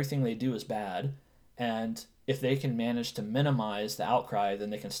almost everything they do is bad. And if they can manage to minimize the outcry, then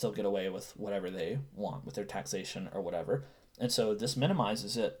they can still get away with whatever they want with their taxation or whatever. And so this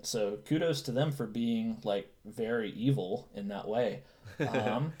minimizes it. So kudos to them for being like very evil in that way.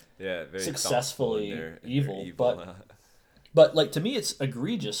 Yeah, very Successfully in their evil. evil. But like, to me, it's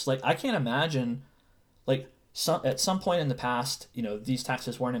egregious. Like, I can't imagine, like, at some point in the past, these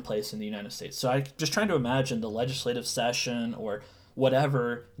taxes weren't in place in the United States. So I'm just trying to imagine the legislative session or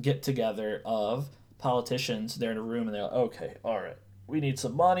whatever get together of politicians. They're in a room and they're like, okay, all right, we need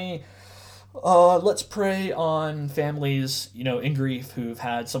some money. Let's prey on families, in grief who've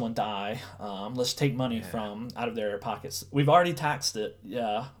had someone die. Let's take money from out of their pockets. We've already taxed it,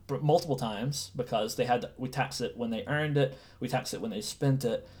 multiple times, because we taxed it when they earned it. We taxed it when they spent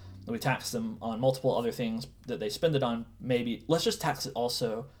it. We taxed them on multiple other things that they spend it on. Maybe let's just tax it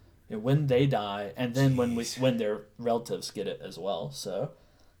also when they die, and then when their relatives get it as well. So,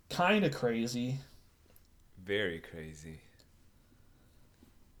 kind of crazy. Very crazy.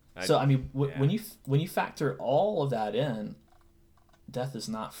 So I mean, when you factor all of that in, death is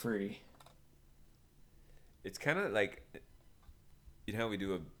not free. It's kind of like, how we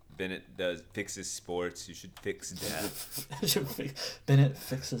do Bennett fixes sports. You should fix death. Bennett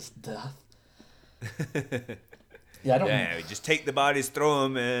fixes death. Yeah, I don't. Yeah, we just take the bodies, throw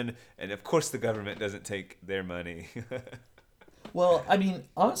them in, and of course the government doesn't take their money. Well, I mean,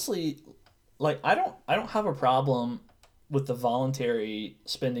 honestly, like I don't have a problem with the voluntary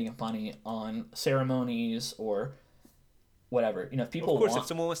spending of money on ceremonies or whatever. If people if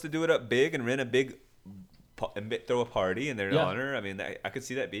someone wants to do it up big and rent a big and throw a party in their honor, I mean, I could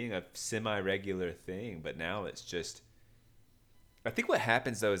see that being a semi-regular thing. But now it's just, I think what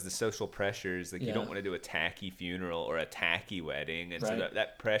happens though is the social pressures. Like you don't want to do a tacky funeral or a tacky wedding, and so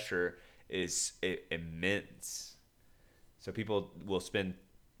that pressure is immense. So people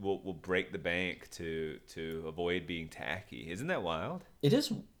will break the bank to avoid being tacky. Isn't that wild? It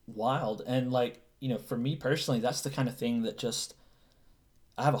is wild. And like, for me personally, that's the kind of thing that just,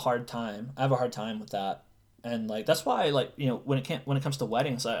 I have a hard time with that. And like, that's why, like, when it comes to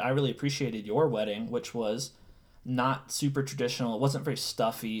weddings, I really appreciated your wedding, which was not super traditional. It wasn't very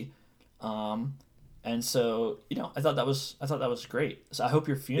stuffy. And so, I thought that was great. So I hope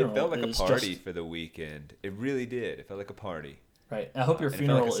your funeral it felt like a party for the weekend. It really did. It felt like a party. Right. I hope your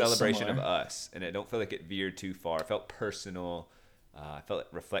funeral is a celebration of us, and I don't feel like it veered too far. It felt personal. I felt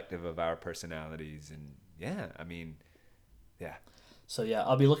reflective of our personalities, and yeah. So yeah,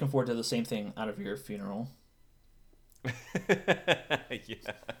 I'll be looking forward to the same thing out of your funeral.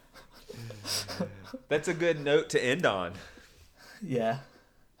 Yeah. That's a good note to end on. Yeah.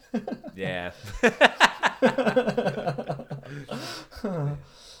 Yeah.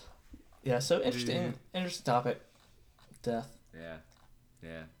 Yeah. So interesting topic. Death.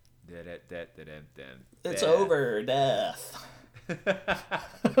 Yeah. It's over. Death.